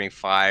covering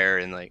fire,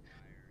 and like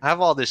I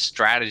have all this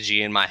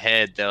strategy in my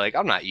head that like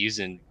I'm not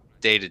using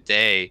day to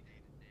day,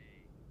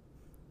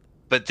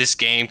 but this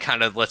game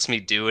kind of lets me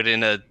do it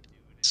in a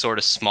sort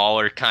of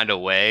smaller kind of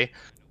way.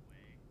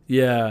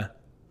 Yeah.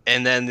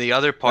 And then the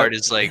other part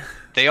is like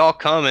they all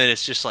come and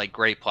it's just like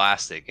gray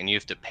plastic and you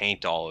have to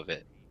paint all of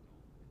it.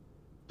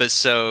 But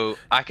so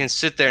I can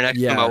sit there next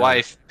to my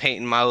wife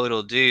painting my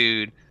little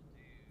dude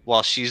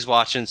while she's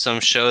watching some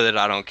show that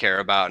I don't care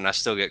about, and I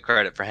still get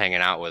credit for hanging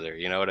out with her.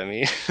 You know what I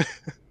mean?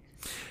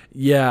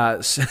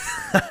 Yeah. So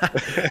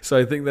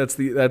I think that's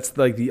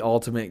like the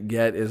ultimate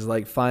get, is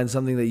like find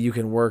something that you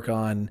can work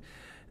on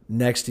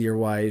next to your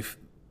wife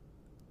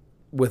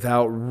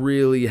without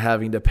really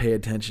having to pay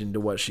attention to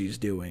what she's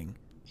doing.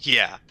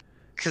 Yeah.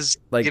 Because,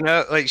 like,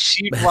 like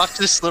she watched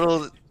this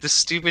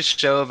stupid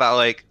show about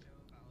like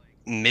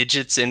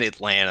midgets in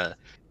Atlanta.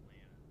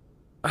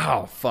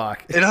 Oh,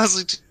 fuck. And I was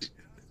like,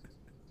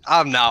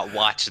 I'm not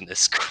watching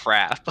this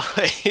crap.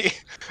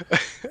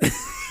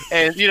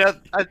 And,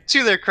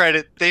 to their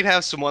credit, they'd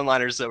have some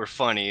one-liners that were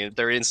funny, and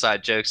they're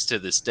inside jokes to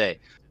this day.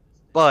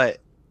 But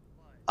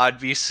I'd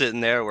be sitting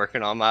there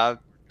working on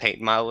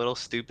painting my little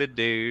stupid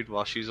dude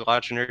while she's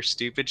watching her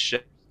stupid show,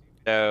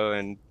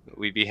 and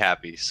we'd be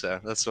happy. So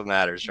that's what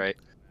matters, right?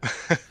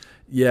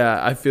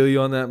 Yeah, I feel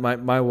you on that.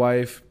 My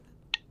wife,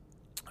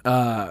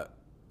 I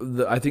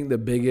think the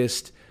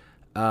biggest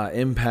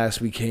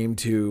impasse we came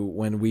to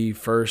when we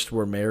first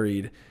were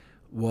married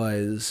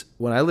was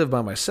when I lived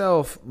by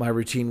myself. My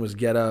routine was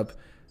get up,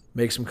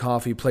 make some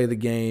coffee, play the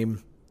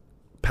game,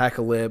 pack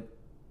a lip,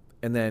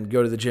 and then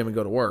go to the gym and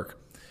go to work.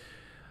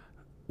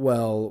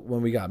 Well,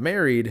 when we got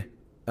married,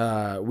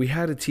 we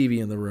had a TV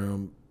in the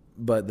room,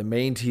 but the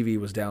main TV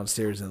was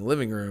downstairs in the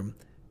living room.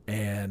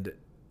 And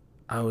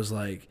I was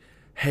like,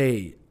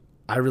 hey,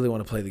 I really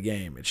want to play the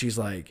game. And she's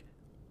like,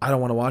 I don't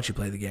want to watch you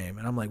play the game.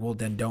 And I'm like, well,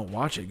 then don't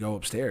watch it. Go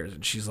upstairs.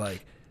 And she's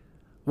like,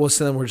 well,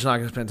 so then we're just not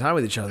going to spend time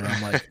with each other. I'm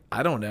like,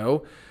 I don't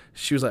know.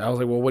 I was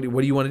like, well, what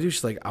do you want to do?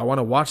 She's like, I want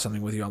to watch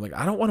something with you. I'm like,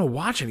 I don't want to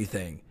watch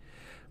anything.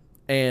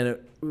 And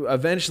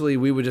eventually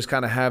we would just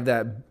kind of have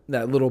that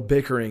little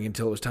bickering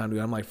until it was time to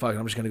go. I'm like, fuck it,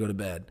 I'm just going to go to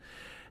bed.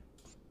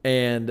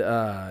 And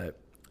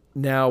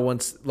now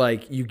once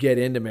like you get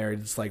into marriage,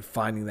 it's like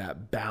finding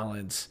that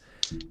balance.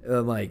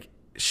 And like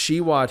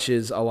she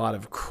watches a lot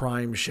of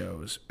crime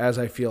shows, as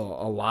I feel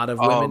a lot of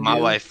women do. My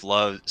wife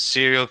loves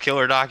serial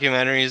killer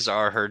documentaries,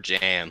 are her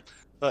jam.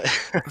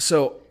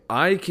 So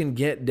I can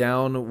get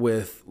down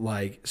with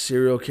like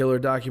serial killer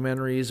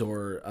documentaries,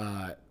 or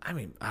I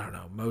don't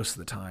know, most of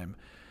the time,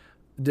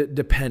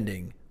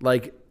 depending.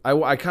 Like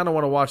I kind of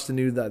want to watch that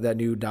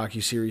new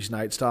docuseries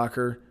Night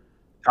Stalker.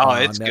 Oh,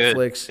 it's on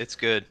Netflix. good. It's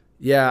good.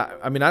 Yeah,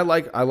 I mean, I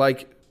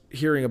like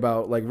hearing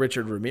about like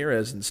Richard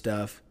Ramirez and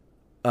stuff.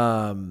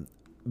 But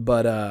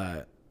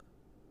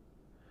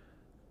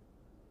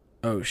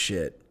oh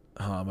shit,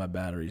 oh my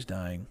battery's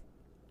dying.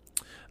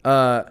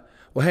 Well,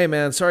 hey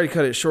man, sorry to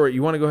cut it short.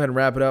 You want to go ahead and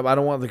wrap it up? I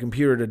don't want the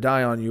computer to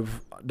die on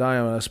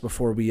us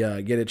before we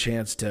get a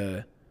chance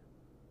to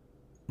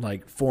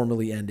like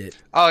formally end it.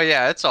 Oh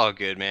yeah, it's all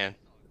good, man.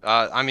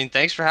 I mean,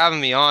 thanks for having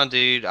me on,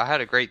 dude. I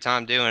had a great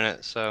time doing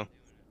it. So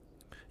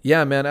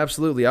Yeah, man,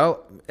 absolutely.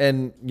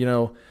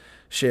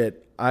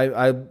 Shit,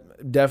 I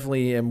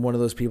definitely am one of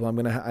those people. I'm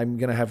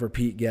gonna have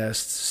repeat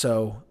guests.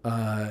 So,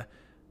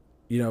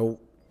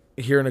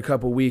 here in a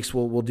couple weeks,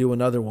 we'll do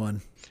another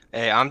one.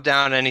 hey, I'm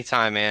down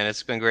anytime, man.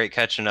 It's been great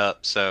catching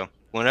up. So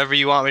whenever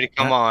you want me to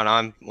come on,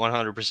 I'm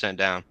 100%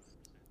 down.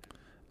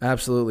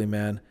 Absolutely,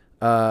 man.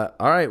 All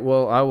right.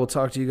 Well, I will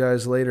talk to you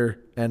guys later.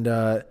 And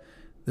this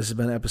has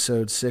been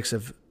episode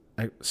 7,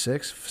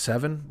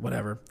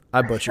 whatever.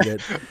 I butchered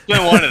it. It's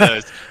been one of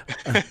those.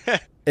 I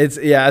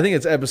think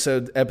it's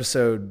episode.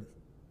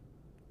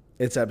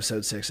 It's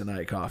episode 6 of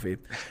Night Coffee.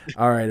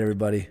 All right,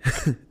 everybody.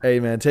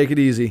 Hey, man, take it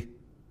easy.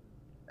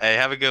 Hey,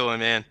 have a good one,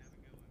 man.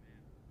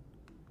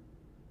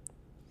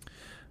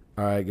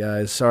 All right,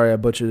 guys. Sorry I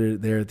butchered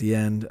it there at the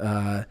end.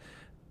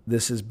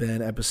 This has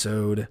been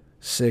episode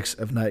 6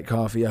 of Night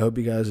Coffee. I hope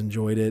you guys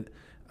enjoyed it.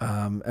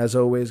 As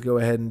always, go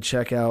ahead and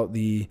check out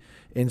the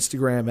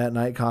Instagram at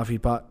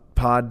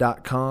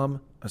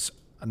nightcoffeepod.com.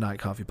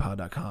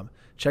 Nightcoffeepod.com.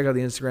 Check out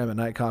the Instagram at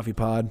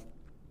nightcoffeepod.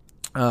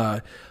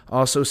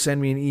 Also, send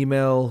me an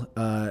email,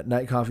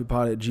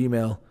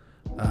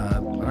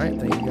 nightcoffeepod@gmail.com. All right.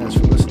 Thank you guys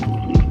for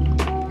listening.